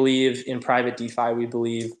 We believe in private DeFi. We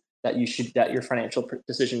believe that your financial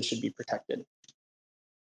decisions should be protected.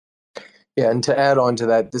 Yeah, and to add on to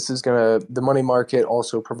that, the money market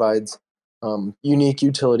also provides unique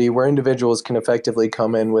utility where individuals can effectively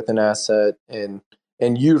come in with an asset and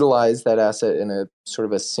utilize that asset in a sort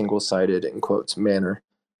of a single-sided, in quotes, manner,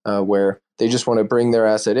 where they just want to bring their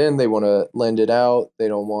asset in, they want to lend it out, they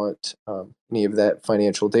don't want any of that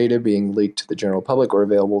financial data being leaked to the general public or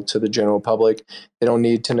available to the general public. They don't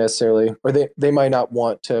need to necessarily, or they might not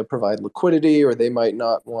want to provide liquidity, or they might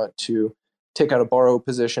not want to take out a borrow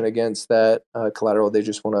position against that collateral. They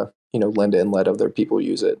just want to, lend it and let other people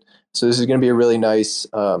use it. So this is going to be a really nice,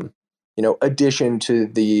 addition to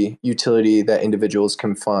the utility that individuals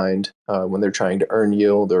can find when they're trying to earn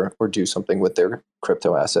yield or do something with their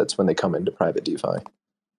crypto assets when they come into private DeFi.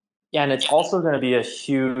 Yeah, and it's also going to be a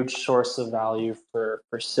huge source of value for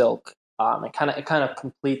Silk. It kind of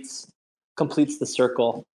completes the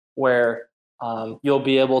circle where you'll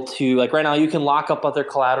be able to, like right now, you can lock up other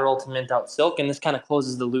collateral to mint out Silk, and this kind of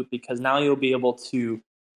closes the loop because now you'll be able to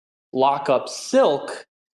lock up Silk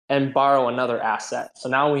and borrow another asset. So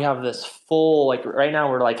now we have this full, like right now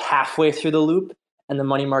we're like halfway through the loop, and the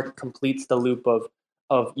money market completes the loop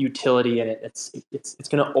of utility, and it's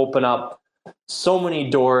going to open up so many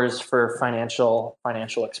doors for financial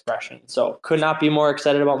expression. So could not be more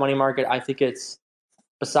excited about money market. I think it's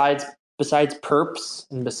besides perps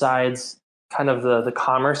and besides kind of the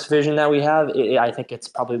commerce vision that we have, I think it's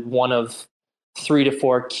probably one of 3 to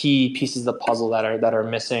 4 key pieces of the puzzle that are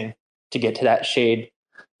missing to get to that Shade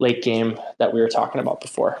late game that we were talking about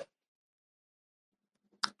before.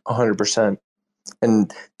 100%.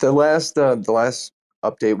 And the last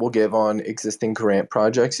update we'll give on existing grant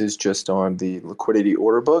projects is just on the liquidity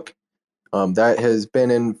order book. That has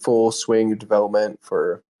been in full swing development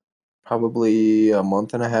for probably a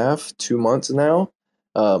month and a half, 2 months now.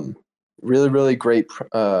 Really, really great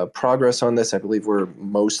progress on this. I believe we're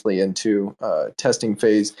mostly into testing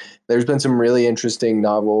phase. There's been some really interesting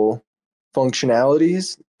novel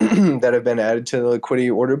functionalities that have been added to the liquidity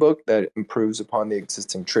order book that improves upon the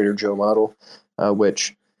existing Trader Joe model,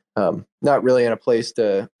 which not really in a place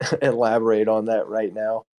to elaborate on that right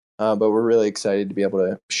now. But we're really excited to be able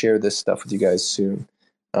to share this stuff with you guys soon.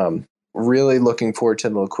 Really looking forward to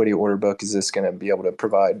the liquidity order book. Is this going to be able to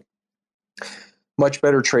provide much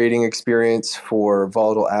better trading experience for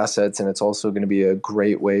volatile assets, and it's also going to be a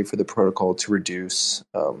great way for the protocol to reduce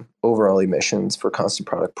overall emissions for constant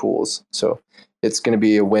product pools. So it's going to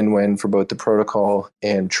be a win-win for both the protocol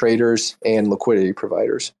and traders and liquidity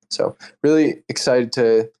providers. So really excited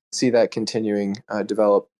to see that continuing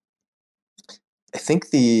develop. I think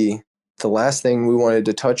the last thing we wanted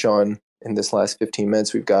to touch on in this last 15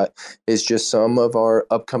 minutes we've got is just some of our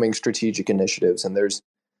upcoming strategic initiatives. And there's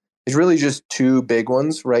really just two big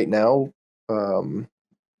ones right now.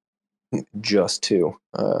 Just two.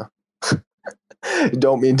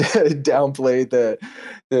 Don't mean to downplay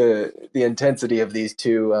the intensity of these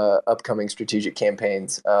two upcoming strategic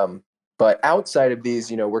campaigns. But outside of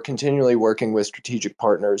these, we're continually working with strategic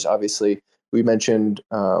partners. Obviously, we mentioned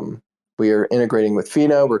we are integrating with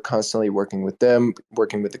FINA. We're constantly working with them,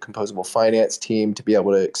 working with the composable finance team to be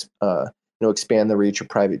able to expand the reach of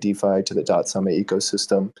private DeFi to the Summit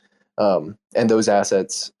ecosystem. And those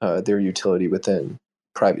assets, their utility within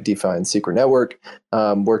private DeFi and Secret Network,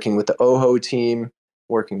 working with the OHO team,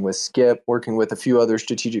 working with Skip, working with a few other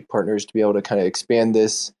strategic partners to be able to kind of expand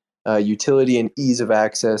this utility and ease of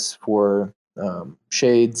access for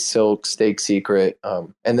Shade, Silk, Stake Secret,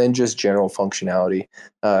 and then just general functionality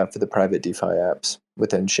for the private DeFi apps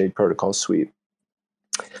within Shade Protocol Suite.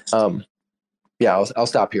 Yeah, I'll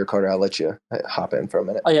stop here, Carter. I'll let you hop in for a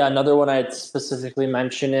minute. Oh yeah, another one I'd specifically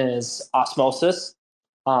mention is Osmosis.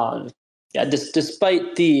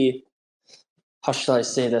 Despite the, how should I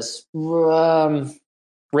say this,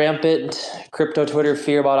 rampant crypto Twitter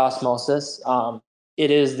fear about Osmosis, it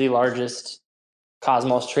is the largest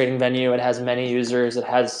Cosmos trading venue. It has many users. It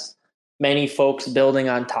has many folks building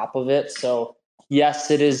on top of it. So yes,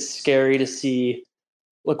 it is scary to see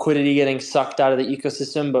liquidity getting sucked out of the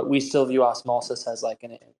ecosystem, but we still view Osmosis as like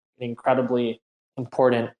an incredibly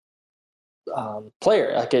important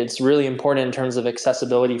player. Like it's really important in terms of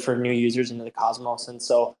accessibility for new users into the Cosmos. And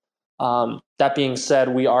so that being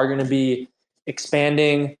said, we are going to be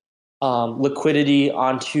expanding liquidity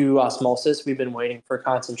onto Osmosis. We've been waiting for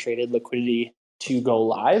concentrated liquidity to go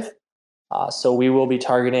live. So we will be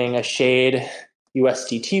targeting a Shade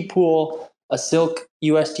USDT pool, a Silk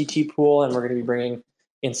USDT pool, and we're going to be bringing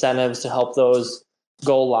incentives to help those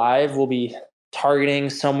go live. We'll be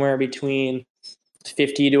targeting somewhere between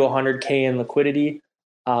 50 to 100K in liquidity.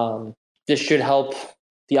 This should help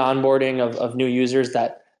the onboarding of new users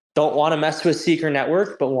that don't want to mess with Secret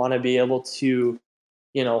Network, but want to be able to,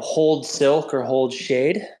 hold Silk or hold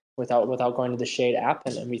Shade without going to the Shade app.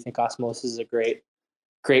 And we think Osmosis is a great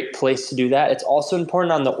place to do that. It's also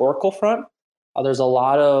important on the Oracle front. There's a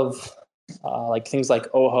lot of things like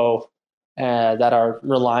OHO that are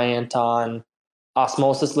reliant on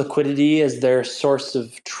Osmosis liquidity as their source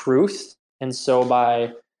of truth. And so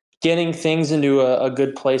by getting things into a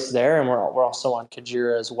good place there, and we're also on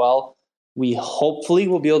Kajira as well, we hopefully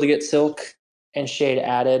will be able to get Silk and Shade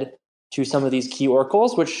added to some of these key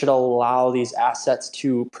oracles, which should allow these assets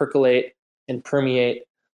to percolate and permeate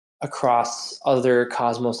across other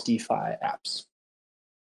Cosmos DeFi apps.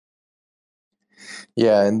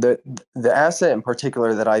 Yeah, and the asset in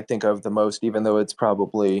particular that I think of the most, even though it's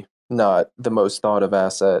probably not the most thought of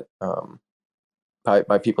asset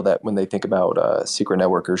by people that when they think about Secret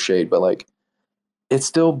Network or Shade, but it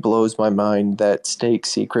still blows my mind that Stake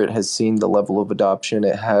Secret has seen the level of adoption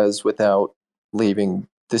it has without leaving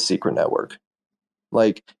the Secret Network.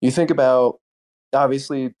 You think about,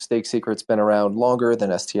 obviously Stake Secret's been around longer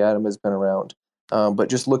than ST Atom has been around, but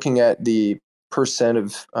just looking at the percent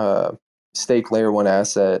of stake layer one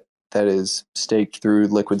asset that is staked through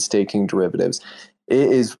liquid staking derivatives,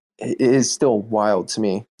 it is still wild to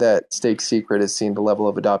me that Stake Secret has seen the level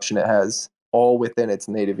of adoption it has all within its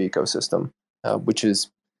native ecosystem, which is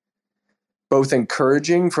both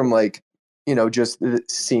encouraging from just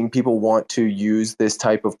seeing people want to use this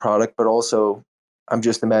type of product, but also I'm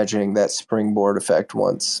just imagining that springboard effect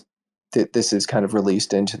once this is kind of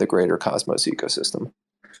released into the greater Cosmos ecosystem.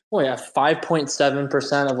 Oh yeah,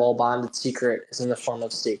 5.7% of all bonded secret is in the form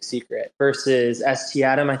of stake secret versus ST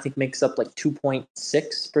Atom, I think makes up like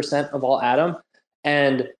 2.6% of all Atom.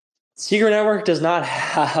 And Secret Network does not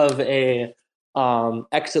have a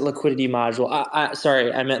exit liquidity module.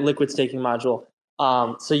 Sorry, I meant liquid staking module.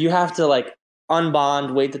 So you have to like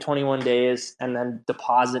unbond, wait the 21 days, and then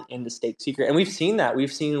deposit into stake secret. And we've seen that.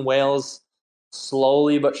 We've seen whales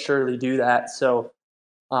slowly but surely do that. So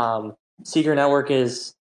Secret Network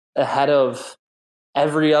is ahead of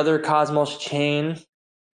every other Cosmos chain,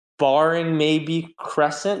 barring maybe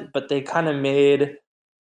Crescent, but they kind of made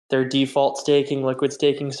their default staking liquid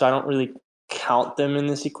staking, so I don't really count them in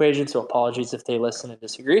this equation. So apologies if they listen and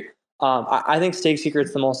disagree. I think Stake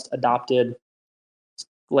Secret's the most adopted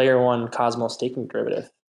layer one Cosmos staking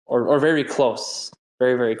derivative, or very close,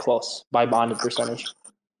 very, very close by bonded percentage.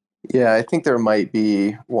 Yeah, I think there might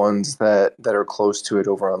be ones that are close to it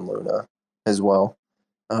over on Luna as well.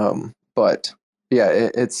 But yeah,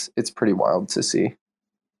 it's pretty wild to see.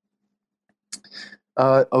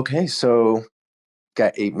 Okay, so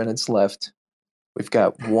got 8 minutes left. We've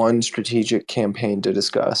got one strategic campaign to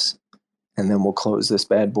discuss, and then we'll close this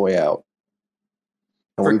bad boy out.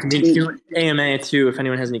 For AMA too, if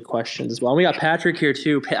anyone has any questions as well. We got Patrick here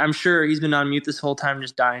too. I'm sure he's been on mute this whole time,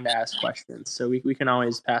 just dying to ask questions. So we can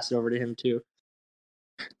always pass it over to him too.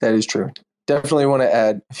 That is true. Definitely want to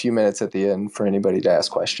add a few minutes at the end for anybody to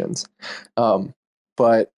ask questions.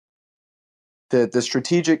 But the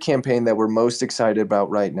strategic campaign that we're most excited about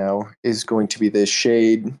right now is going to be the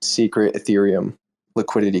Shade Secret Ethereum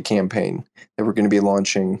liquidity campaign that we're going to be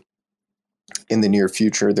launching in the near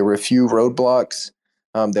future. There were a few roadblocks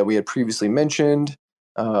that we had previously mentioned,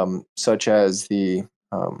 such as the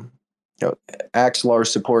Axelar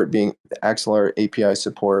support, being the Axelar API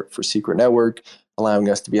support for Secret Network, allowing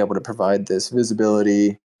us to be able to provide this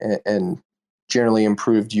visibility and generally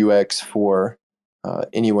improved UX for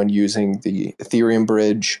anyone using the Ethereum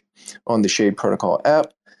bridge on the Shade Protocol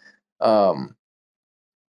app.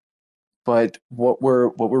 But what we're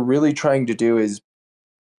really trying to do is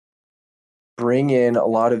bring in a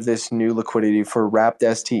lot of this new liquidity for Wrapped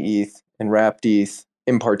ST ETH and Wrapped ETH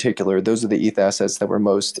in particular. Those are the ETH assets that we're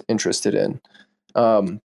most interested in.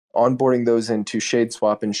 Onboarding those into Shade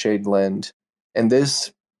Swap and Shade Lend. And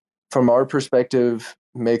this, from our perspective,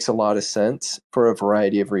 makes a lot of sense for a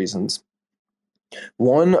variety of reasons.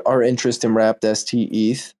 One, our interest in Wrapped ST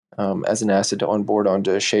ETH as an asset to onboard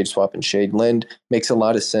onto Shade Swap and Shade Lend makes a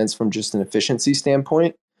lot of sense from just an efficiency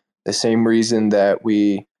standpoint. The same reason that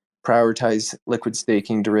we prioritize liquid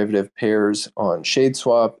staking derivative pairs on Shade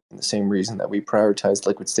Swap, and the same reason that we prioritize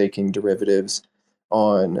liquid staking derivatives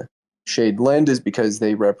on Shade Lend is because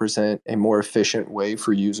they represent a more efficient way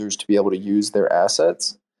for users to be able to use their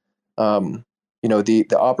assets.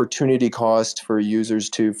 The opportunity cost for users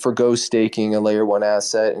to forgo staking a layer one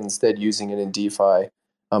asset and instead using it in DeFi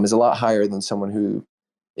is a lot higher than someone who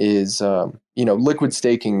is liquid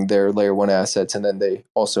staking their layer one assets, and then they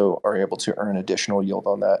also are able to earn additional yield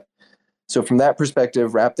on that. So from that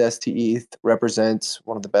perspective, Wrapped ST ETH represents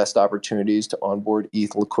one of the best opportunities to onboard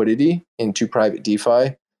ETH liquidity into private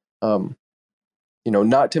DeFi.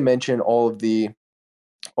 Not to mention all of the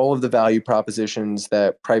value propositions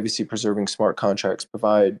that privacy preserving smart contracts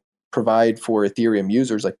provide for Ethereum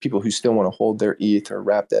users, like people who still want to hold their ETH or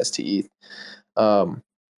Wrapped ST ETH.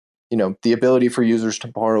 The ability for users to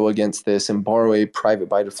borrow against this and borrow a private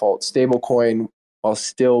by default stablecoin while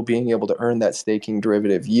still being able to earn that staking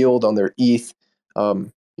derivative yield on their ETH,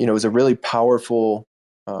 is a really powerful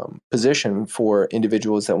position for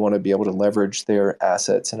individuals that want to be able to leverage their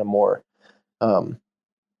assets in a more,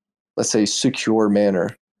 let's say, secure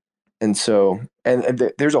manner. And so,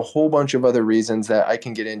 there's a whole bunch of other reasons that I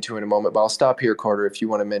can get into in a moment, but I'll stop here, Carter, if you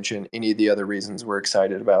want to mention any of the other reasons we're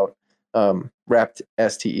excited about Wrapped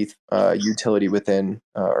ST ETH utility within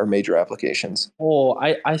our major applications. Oh,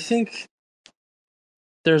 I think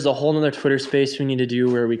there's a whole nother Twitter space we need to do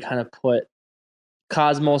where we kind of put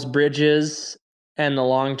Cosmos bridges and the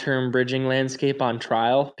long-term bridging landscape on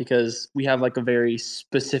trial, because we have like a very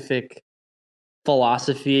specific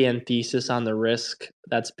philosophy and thesis on the risk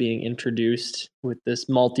that's being introduced with this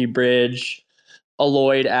multi-bridge,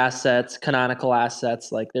 alloyed assets, canonical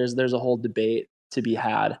assets. Like there's a whole debate to be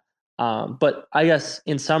had. But I guess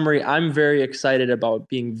in summary, I'm very excited about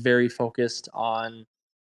being very focused on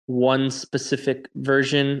one specific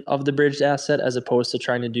version of the bridged asset as opposed to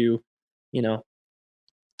trying to do,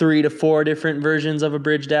 3 to 4 different versions of a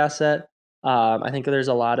bridged asset. I think there's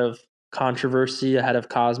a lot of controversy ahead of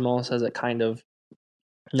Cosmos as it kind of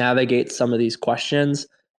navigates some of these questions.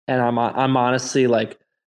 And I'm honestly like,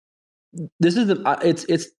 this is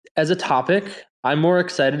it's as a topic, I'm more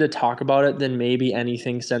excited to talk about it than maybe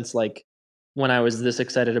anything since like when I was this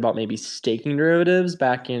excited about maybe staking derivatives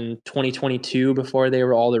back in 2022 before they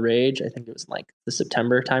were all the rage. I think it was like the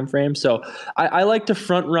September timeframe. So I like to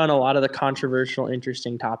front run a lot of the controversial,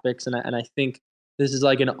 interesting topics, and I think this is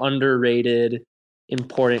like an underrated,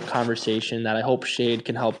 important conversation that I hope Shade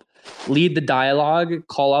can help lead the dialogue,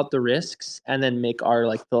 call out the risks, and then make our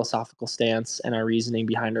like philosophical stance and our reasoning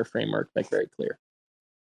behind our framework like very clear.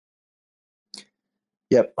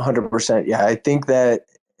 Yep, 100%. Yeah, I think that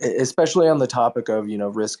especially on the topic of,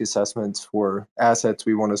 risk assessments for assets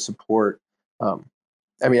we want to support.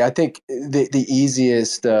 I mean, I think the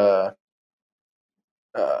easiest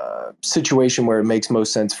situation where it makes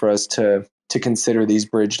most sense for us to consider these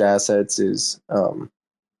bridged assets is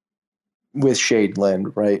with Shade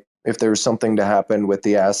Lend, right? If there's something to happen with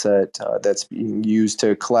the asset that's being used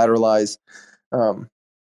to collateralize,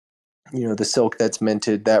 the silk that's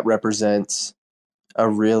minted, that represents a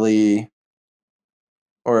really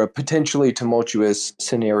or a potentially tumultuous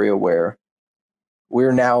scenario where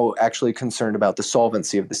we're now actually concerned about the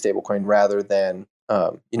solvency of the stablecoin rather than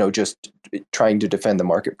just trying to defend the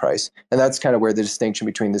market price. And that's kind of where the distinction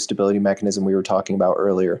between the stability mechanism we were talking about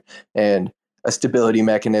earlier and a stability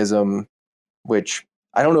mechanism, which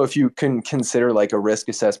I don't know if you can consider like a risk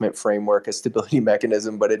assessment framework a stability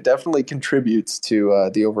mechanism, but it definitely contributes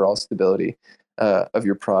to the overall stability of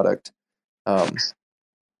your product.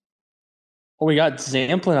 Oh, we got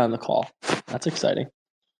Zamplin on the call. That's exciting.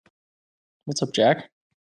 What's up, Jack?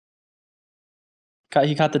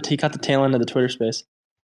 He caught the tail end of the Twitter space.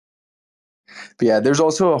 But yeah, there's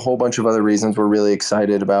also a whole bunch of other reasons we're really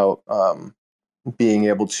excited about being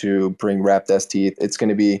able to bring Wrapped ST. It's going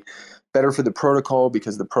to be better for the protocol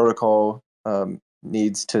because the protocol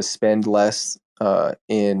needs to spend less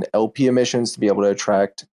in LP emissions to be able to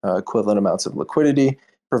attract equivalent amounts of liquidity,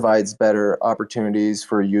 provides better opportunities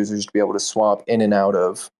for users to be able to swap in and out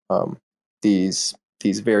of these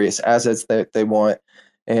various assets that they want.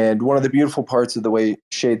 And one of the beautiful parts of the way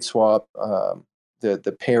Shade Swap,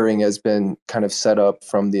 the pairing has been kind of set up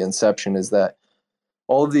from the inception is that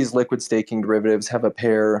all of these liquid staking derivatives have a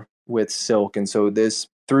pair with Silk. And so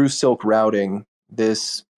through Silk routing,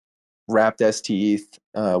 this Wrapped ST ETH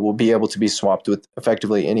will be able to be swapped with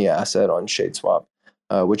effectively any asset on Shade Swap,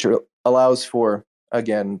 which allows for,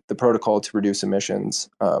 again, the protocol to reduce emissions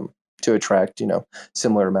to attract,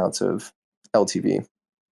 similar amounts of LTV.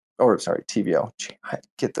 Or sorry, TVL. I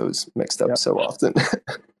get those mixed up so often.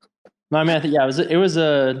 No, I mean, I think it was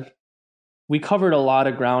we covered a lot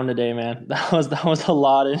of ground today, man. That was a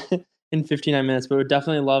lot in 59 minutes, but we'd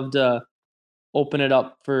definitely love to open it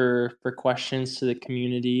up for questions to the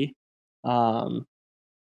community.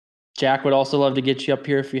 Jack would also love to get you up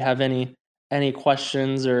here if you have any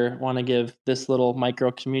questions or want to give this little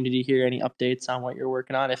micro community here any updates on what you're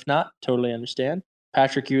working on. If not, totally understand.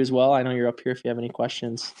 Patrick, you as well. I know you're up here if you have any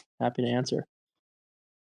questions. Happy to answer.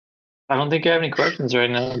 I don't think I have any questions right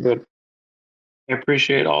now, but I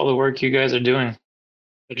appreciate all the work you guys are doing.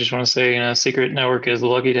 I just want to say, Secret Network is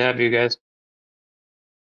lucky to have you guys.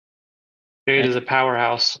 Shade is a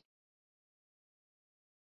powerhouse.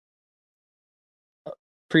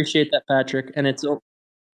 Appreciate that, Patrick. And it's Let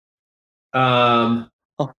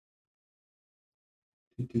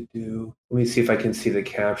me see if I can see the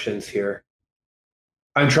captions here.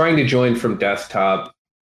 I'm trying to join from desktop.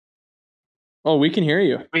 Oh, we can hear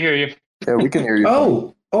you. We hear you. Yeah, we can hear you.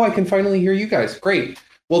 Oh, I can finally hear you guys. Great.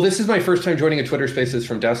 Well, this is my first time joining a Twitter Spaces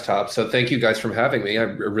from desktop, so thank you guys for having me. I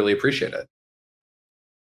really appreciate it.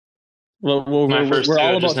 Well, we're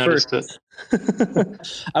all about first.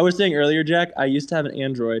 I was saying earlier, Jack, I used to have an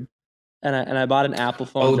Android, and I bought an Apple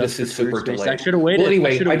phone. Oh, this is super delayed. I should have waited. Well,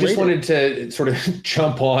 anyway, I just wanted to sort of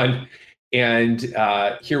jump on and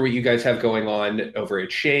hear what you guys have going on over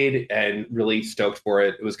at Shade, and really stoked for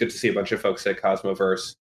it. It was good to see a bunch of folks at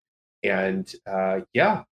Cosmoverse, and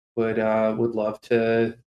would love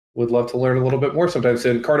to learn a little bit more sometime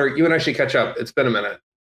soon. Carter, you and I should catch up. It's been a minute.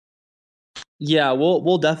 Yeah,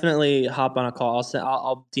 we'll definitely hop on a call.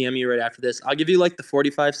 I'll DM you right after this. I'll give you like the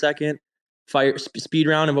 45-second speed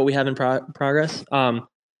round of what we have in progress.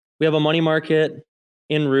 We have a money market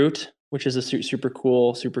en route, which is a super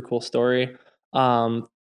cool story.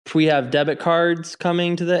 We have debit cards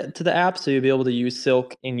coming to the app, so you'll be able to use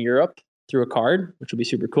Silk in Europe through a card, which will be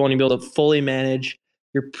super cool, and you'll be able to fully manage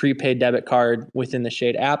your prepaid debit card within the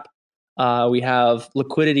Shade app. We have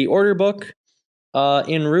liquidity order book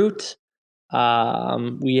en route.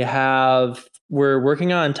 We're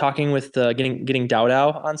working on talking with getting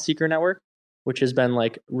DAO on Secret Network, which has been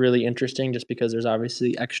like really interesting just because there's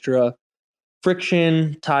obviously extra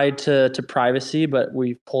friction tied to privacy, but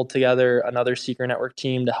we've pulled together another Secret Network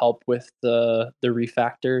team to help with the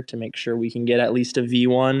refactor to make sure we can get at least a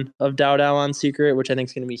V1 of DAO on Secret, which I think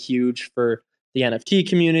is going to be huge for the NFT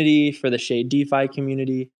community, for the Shade DeFi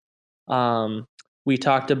community. We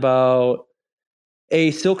talked about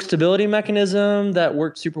a Silk stability mechanism that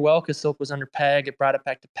worked super well because Silk was under Peg. It brought it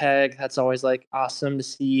back to Peg. That's always like awesome to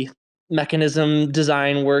see mechanism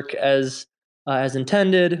design work as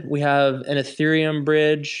intended. We have an Ethereum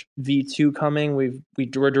bridge V2 coming.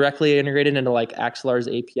 We're directly integrated into like Axelar's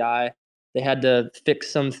API. They had to fix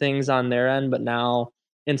some things on their end, but now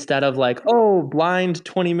instead of like, oh, blind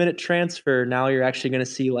 20-minute transfer, now you're actually going to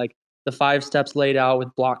see like the 5 steps laid out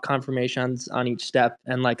with block confirmations on each step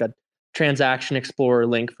and like a transaction explorer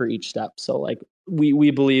link for each step. So like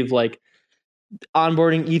we believe like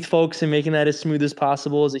onboarding ETH folks and making that as smooth as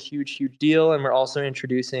possible is a huge deal. And we're also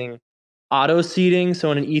introducing auto seeding. So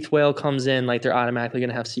when an ETH whale comes in, like they're automatically going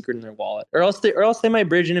to have Secret in their wallet, or else they might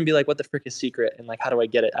bridge in and be like, what the frick is Secret? And like, how do I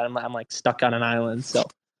get it? I'm like stuck on an island. So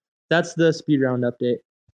that's the speed round update.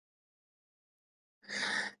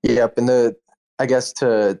 Yep. And I guess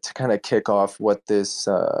to kind of kick off what this,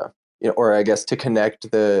 or I guess to connect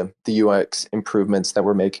the UX improvements that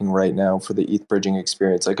we're making right now for the ETH bridging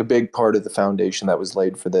experience, like a big part of the foundation that was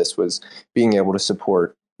laid for this was being able to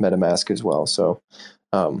support MetaMask as well. So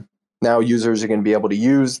now users are going to be able to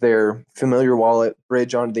use their familiar wallet,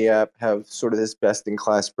 bridge onto the app, have sort of this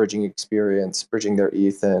best-in-class bridging experience, bridging their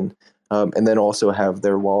ETH in, and then also have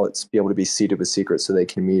their wallets be able to be seeded with Secret so they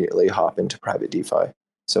can immediately hop into private DeFi.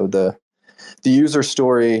 So the user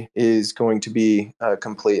story is going to be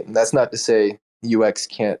complete. And that's not to say UX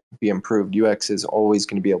can't be improved. UX is always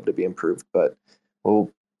going to be able to be improved, but we'll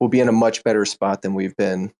be in a much better spot than we've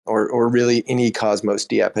been, or really any Cosmos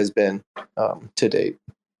DApp has been to date.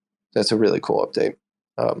 That's a really cool update.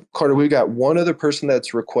 Carter, we've got one other person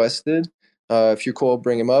that's requested. If you're cool,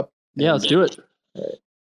 bring him up. Yeah, let's do it. All right.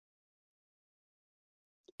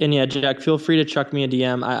 And yeah, Jack, feel free to chuck me a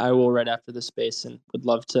DM. I will right after the space and would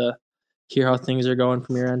love to hear how things are going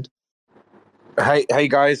from your end. Hey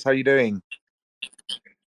guys, how you doing?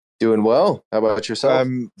 Doing well. How about yourself?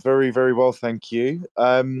 Very, very well, thank you.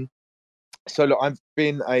 So look, I've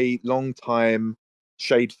been a long time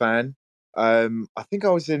Shade fan. I think I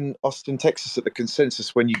was in Austin, Texas at the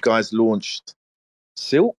Consensus when you guys launched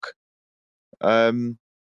Silk 2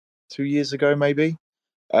 years ago, maybe.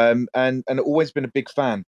 And always been a big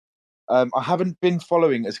fan. I haven't been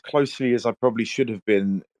following as closely as I probably should have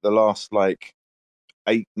been the last like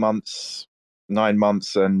 8 months, 9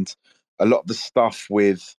 months, and a lot of the stuff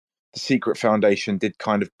with the Secret Foundation did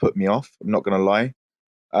kind of put me off. I'm not going to lie.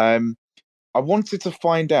 I wanted to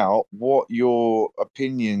find out what your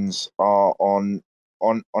opinions are on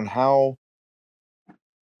how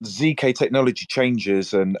ZK technology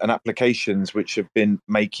changes and applications which have been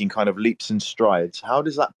making kind of leaps and strides. How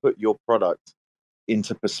does that put your product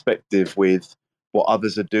into perspective with what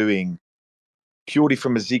others are doing, purely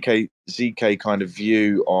from a ZK kind of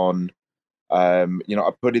view on, I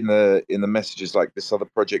put in the messages like this other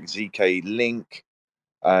project ZK Link.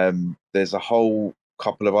 There's a whole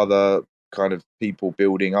couple of other kind of people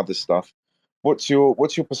building other stuff. What's your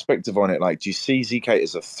perspective on it? Like, do you see ZK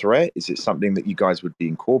as a threat? Is it something that you guys would be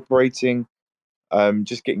incorporating?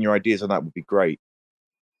 Just getting your ideas on that would be great.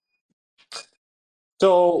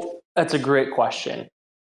 So that's a great question.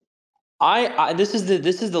 This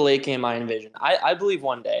is the late game I envision. I believe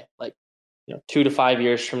one day, like 2 to 5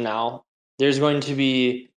 years from now, there's going to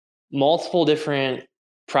be multiple different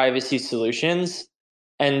privacy solutions,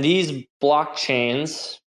 and these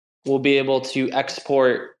blockchains will be able to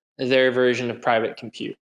export their version of private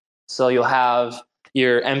compute. So you'll have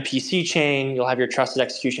your MPC chain, you'll have your trusted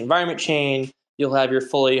execution environment chain, you'll have your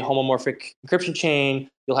fully homomorphic encryption chain,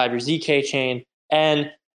 you'll have your ZK chain,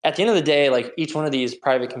 and at the end of the day, like each one of these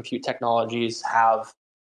private compute technologies have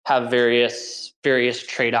various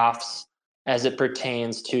trade-offs as it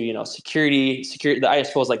pertains to security. I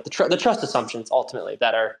suppose like the trust assumptions ultimately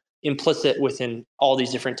that are implicit within all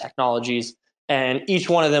these different technologies, and each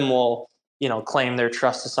one of them will claim their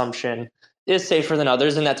trust assumption is safer than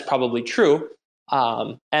others, and that's probably true.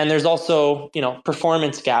 And there's also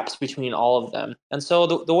performance gaps between all of them. And so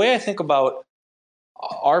the way I think about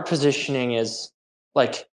our positioning is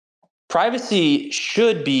like privacy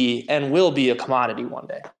should be and will be a commodity one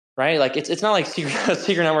day, right? Like it's not like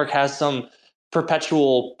Secret Network has some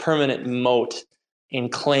perpetual permanent moat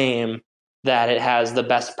and claim that it has the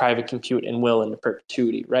best private compute and will into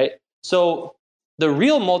perpetuity, right? So the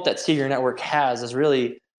real moat that Secret Network has is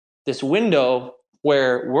really this window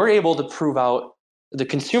where we're able to prove out the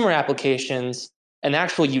consumer applications and the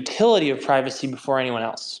actual utility of privacy before anyone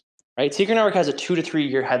else, right? Secret Network has a 2 to 3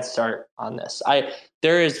 year head start on this.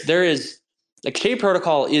 There is like Shade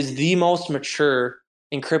Protocol is the most mature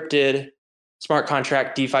encrypted smart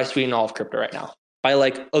contract DeFi suite in all of crypto right now by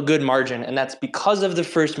like a good margin. And that's because of the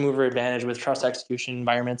first mover advantage with trust execution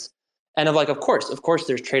environments. And of course,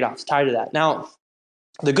 there's trade-offs tied to that. Now,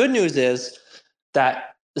 the good news is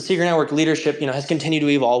that the Secret Network leadership, has continued to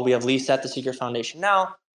evolve. We have Lee Seth, the Secret Foundation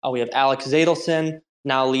now. We have Alex Zadelson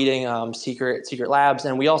now leading Secret Labs.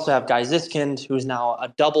 And we also have Guy Ziskind, who is now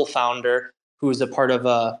a double founder, who is a part of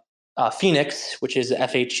Phoenix, which is a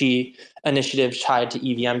FHE initiative tied to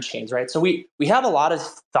EVM chains, right? So we have a lot of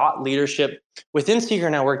thought leadership within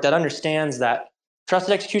Secret Network that understands that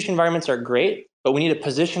trusted execution environments are great, but we need to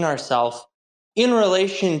position ourselves in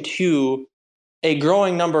relation to a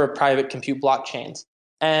growing number of private compute blockchains.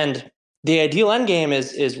 And the ideal endgame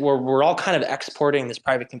is where we're all kind of exporting this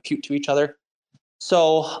private compute to each other.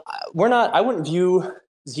 So I wouldn't view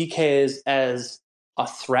ZK as a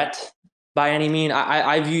threat by any mean.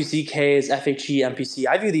 I view ZK as FHE, MPC.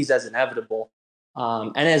 I view these as inevitable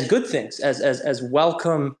and as good things, as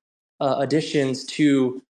welcome additions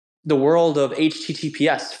to the world of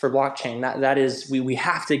HTTPS for blockchain. That is, we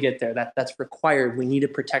have to get there. That's required. We need to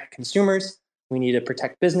protect consumers. We need to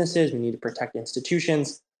protect businesses. We need to protect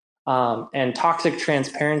institutions. And toxic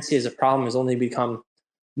transparency as a problem has only become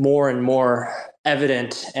more and more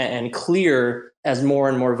evident and clear as more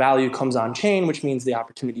and more value comes on chain, which means the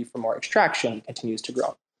opportunity for more extraction continues to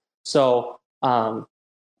grow. So,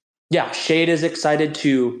 Shade is excited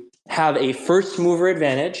to have a first mover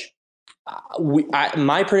advantage.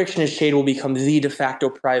 My prediction is Shade will become the de facto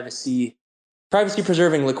privacy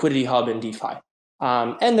preserving liquidity hub in DeFi.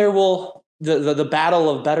 And there will the battle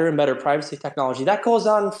of better and better privacy technology that goes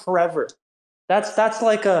on forever. That's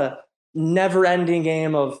like a never ending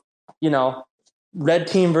game of, red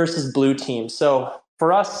team versus blue team. So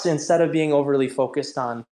for us, instead of being overly focused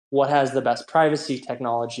on what has the best privacy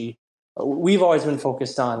technology, we've always been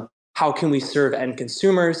focused on how can we serve end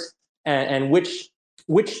consumers and which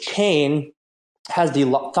chain has the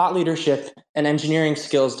thought leadership and engineering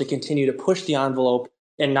skills to continue to push the envelope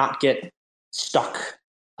and not get stuck.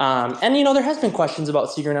 And there has been questions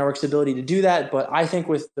about Secret Network's ability to do that, but I think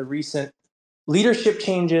with the recent leadership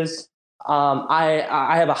changes,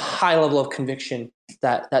 I have a high level of conviction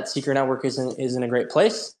that Secret Network is in a great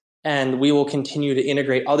place, and we will continue to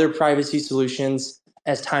integrate other privacy solutions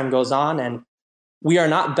as time goes on. And we are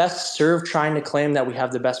not best served trying to claim that we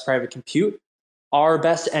have the best private compute. Our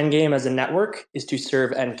best end game as a network is to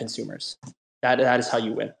serve end consumers. That is how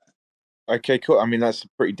you win. Okay, cool. I mean, that's a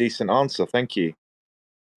pretty decent answer. Thank you.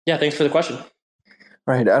 Yeah, thanks for the question.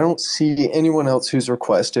 Right. I don't see anyone else who's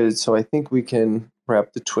requested, so I think we can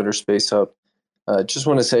wrap the Twitter space up. Just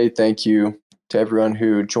want to say thank you to everyone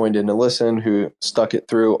who joined in to listen, who stuck it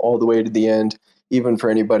through all the way to the end, even for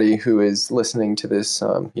anybody who is listening to this,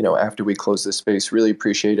 after we close this space. Really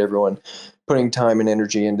appreciate everyone putting time and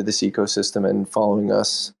energy into this ecosystem and following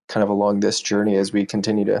us kind of along this journey as we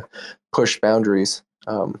continue to push boundaries.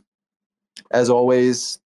 As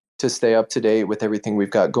always, to stay up to date with everything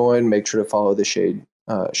we've got going, make sure to follow the Shade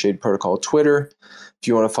Protocol Twitter. If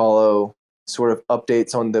you want to follow sort of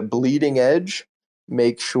updates on the bleeding edge,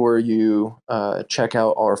 make sure you check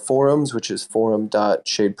out our forums, which is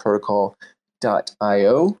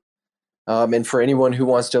forum.shadeprotocol.io. And for anyone who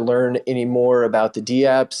wants to learn any more about the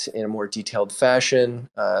DApps in a more detailed fashion,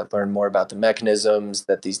 learn more about the mechanisms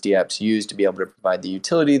that these DApps use to be able to provide the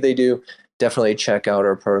utility they do, definitely check out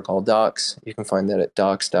our protocol docs. You can find that at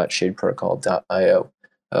docs.shadeprotocol.io.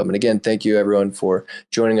 And again, thank you everyone for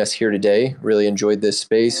joining us here today. Really enjoyed this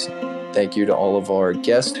space. Thank you to all of our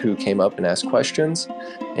guests who came up and asked questions,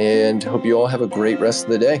 and hope you all have a great rest of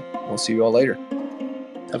the day. We'll see you all later.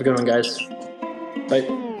 Have a good one, guys. Bye.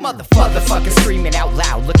 Motherfuckers screaming out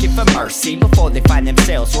loud, looking for mercy before they find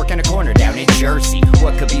themselves working a corner down in Jersey.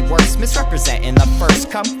 What could be worse? Misrepresenting the first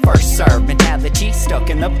come, first serve mentality stuck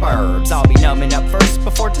in the burbs. I'll be numbing up first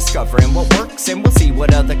before discovering what works, and we'll see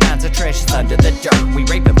what other kinds of trash is under the dirt. We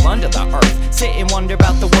rape and plunder the earth, sit and wonder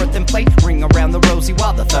about the worth and play, ring around the rosy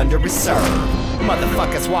while the thunder is served.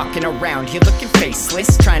 Motherfuckers walking around here looking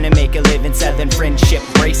faceless, trying to make a living selling friendship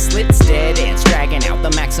bracelets. Dead ends dragging out the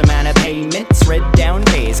max amount of payments. Red down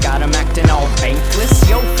days got them acting all bankless.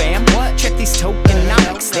 Yo fam, what? Check these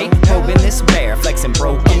tokenomics. They probing this bear, flexing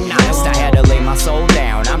broken honest. I had to lay my soul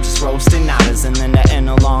down, I'm just roasting nadas. And then to end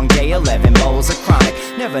a long day, 11 bowls of chronic.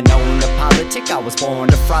 Never known to politic, I was born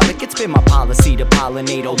to frolic. It's been my policy to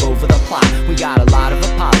pollinate all over the plot. We got a lot of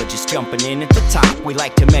apologies just jumping in at the top. We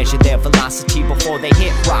like to measure their velocity before they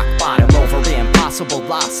hit rock bottom. Over impossible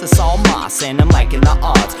loss, it's all moss, and I'm liking the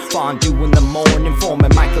odds. Fondue in the morning,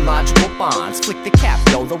 forming mycological bonds. Flick the cap,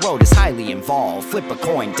 yo, the road is highly involved. Flip a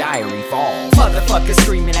coin, diary falls. Motherfuckers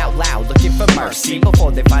screaming out loud, looking for mercy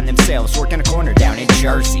before they find themselves working a corner down in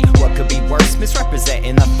Jersey. What could be worse?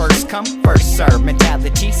 Misrepresenting the first come, first serve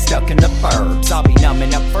mentality stuck in the burbs. I'll be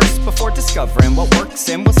numbing up first before discovering what works,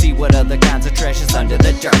 and we'll see what other kinds of treasures under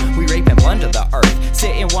the dirt. We rape and plunder the earth,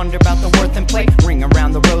 sit and wonder about the worth and play. Ring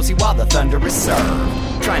around the rosy while the thunder is served.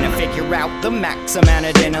 Trying to figure out the max amount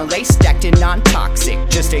of dinner lace stacked in non-toxic,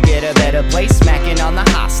 just to get a better place. Smacking on the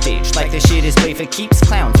hostage like the shit is play for keeps.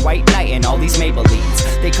 Clowns, white knight, and all these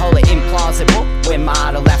Maybellines. They call it implausible when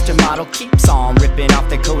model after model keeps on ripping off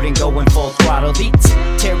the coat and going full throttle beats,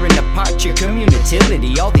 tearing apart your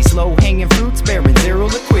community. All these low-hanging fruits bearing zero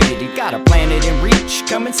liquidity. Got a planet in reach,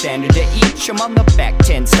 coming standard to each. I'm on the back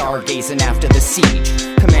 10 stargazing after the siege,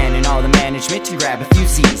 commanding all the management to grab a few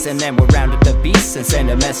C's, and then we'll round up the beasts and send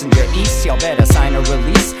a messenger east. Y'all better sign a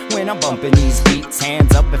release when I'm bumping these beats.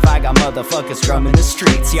 Hands up if I got motherfuckers drumming the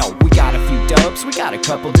streets. Yo, we got a few dubs, we got a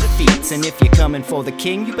couple defeats, and if you're coming for the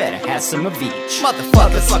king, you better have some of each.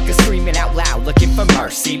 Motherfuckers screaming out loud, looking for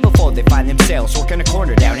mercy before they find themselves working a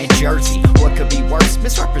corner down in Jersey. What could be worse?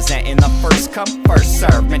 Misrepresenting the first come, first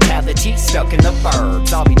serve mentality stuck in the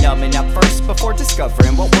burbs. I'll be numbing up first before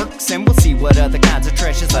discovering what works, and we'll see what other kinds of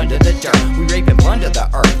treasures under the dirt. We rape and plunder the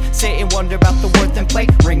earth, sit and wonder about the worth and play.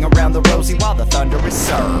 Ring around the rosy while the thunder is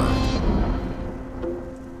served.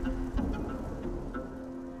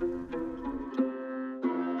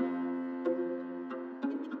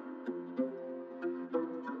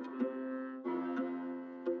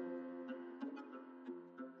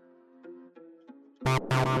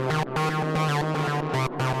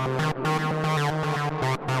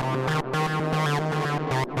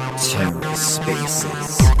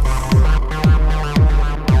 TerraSpaces.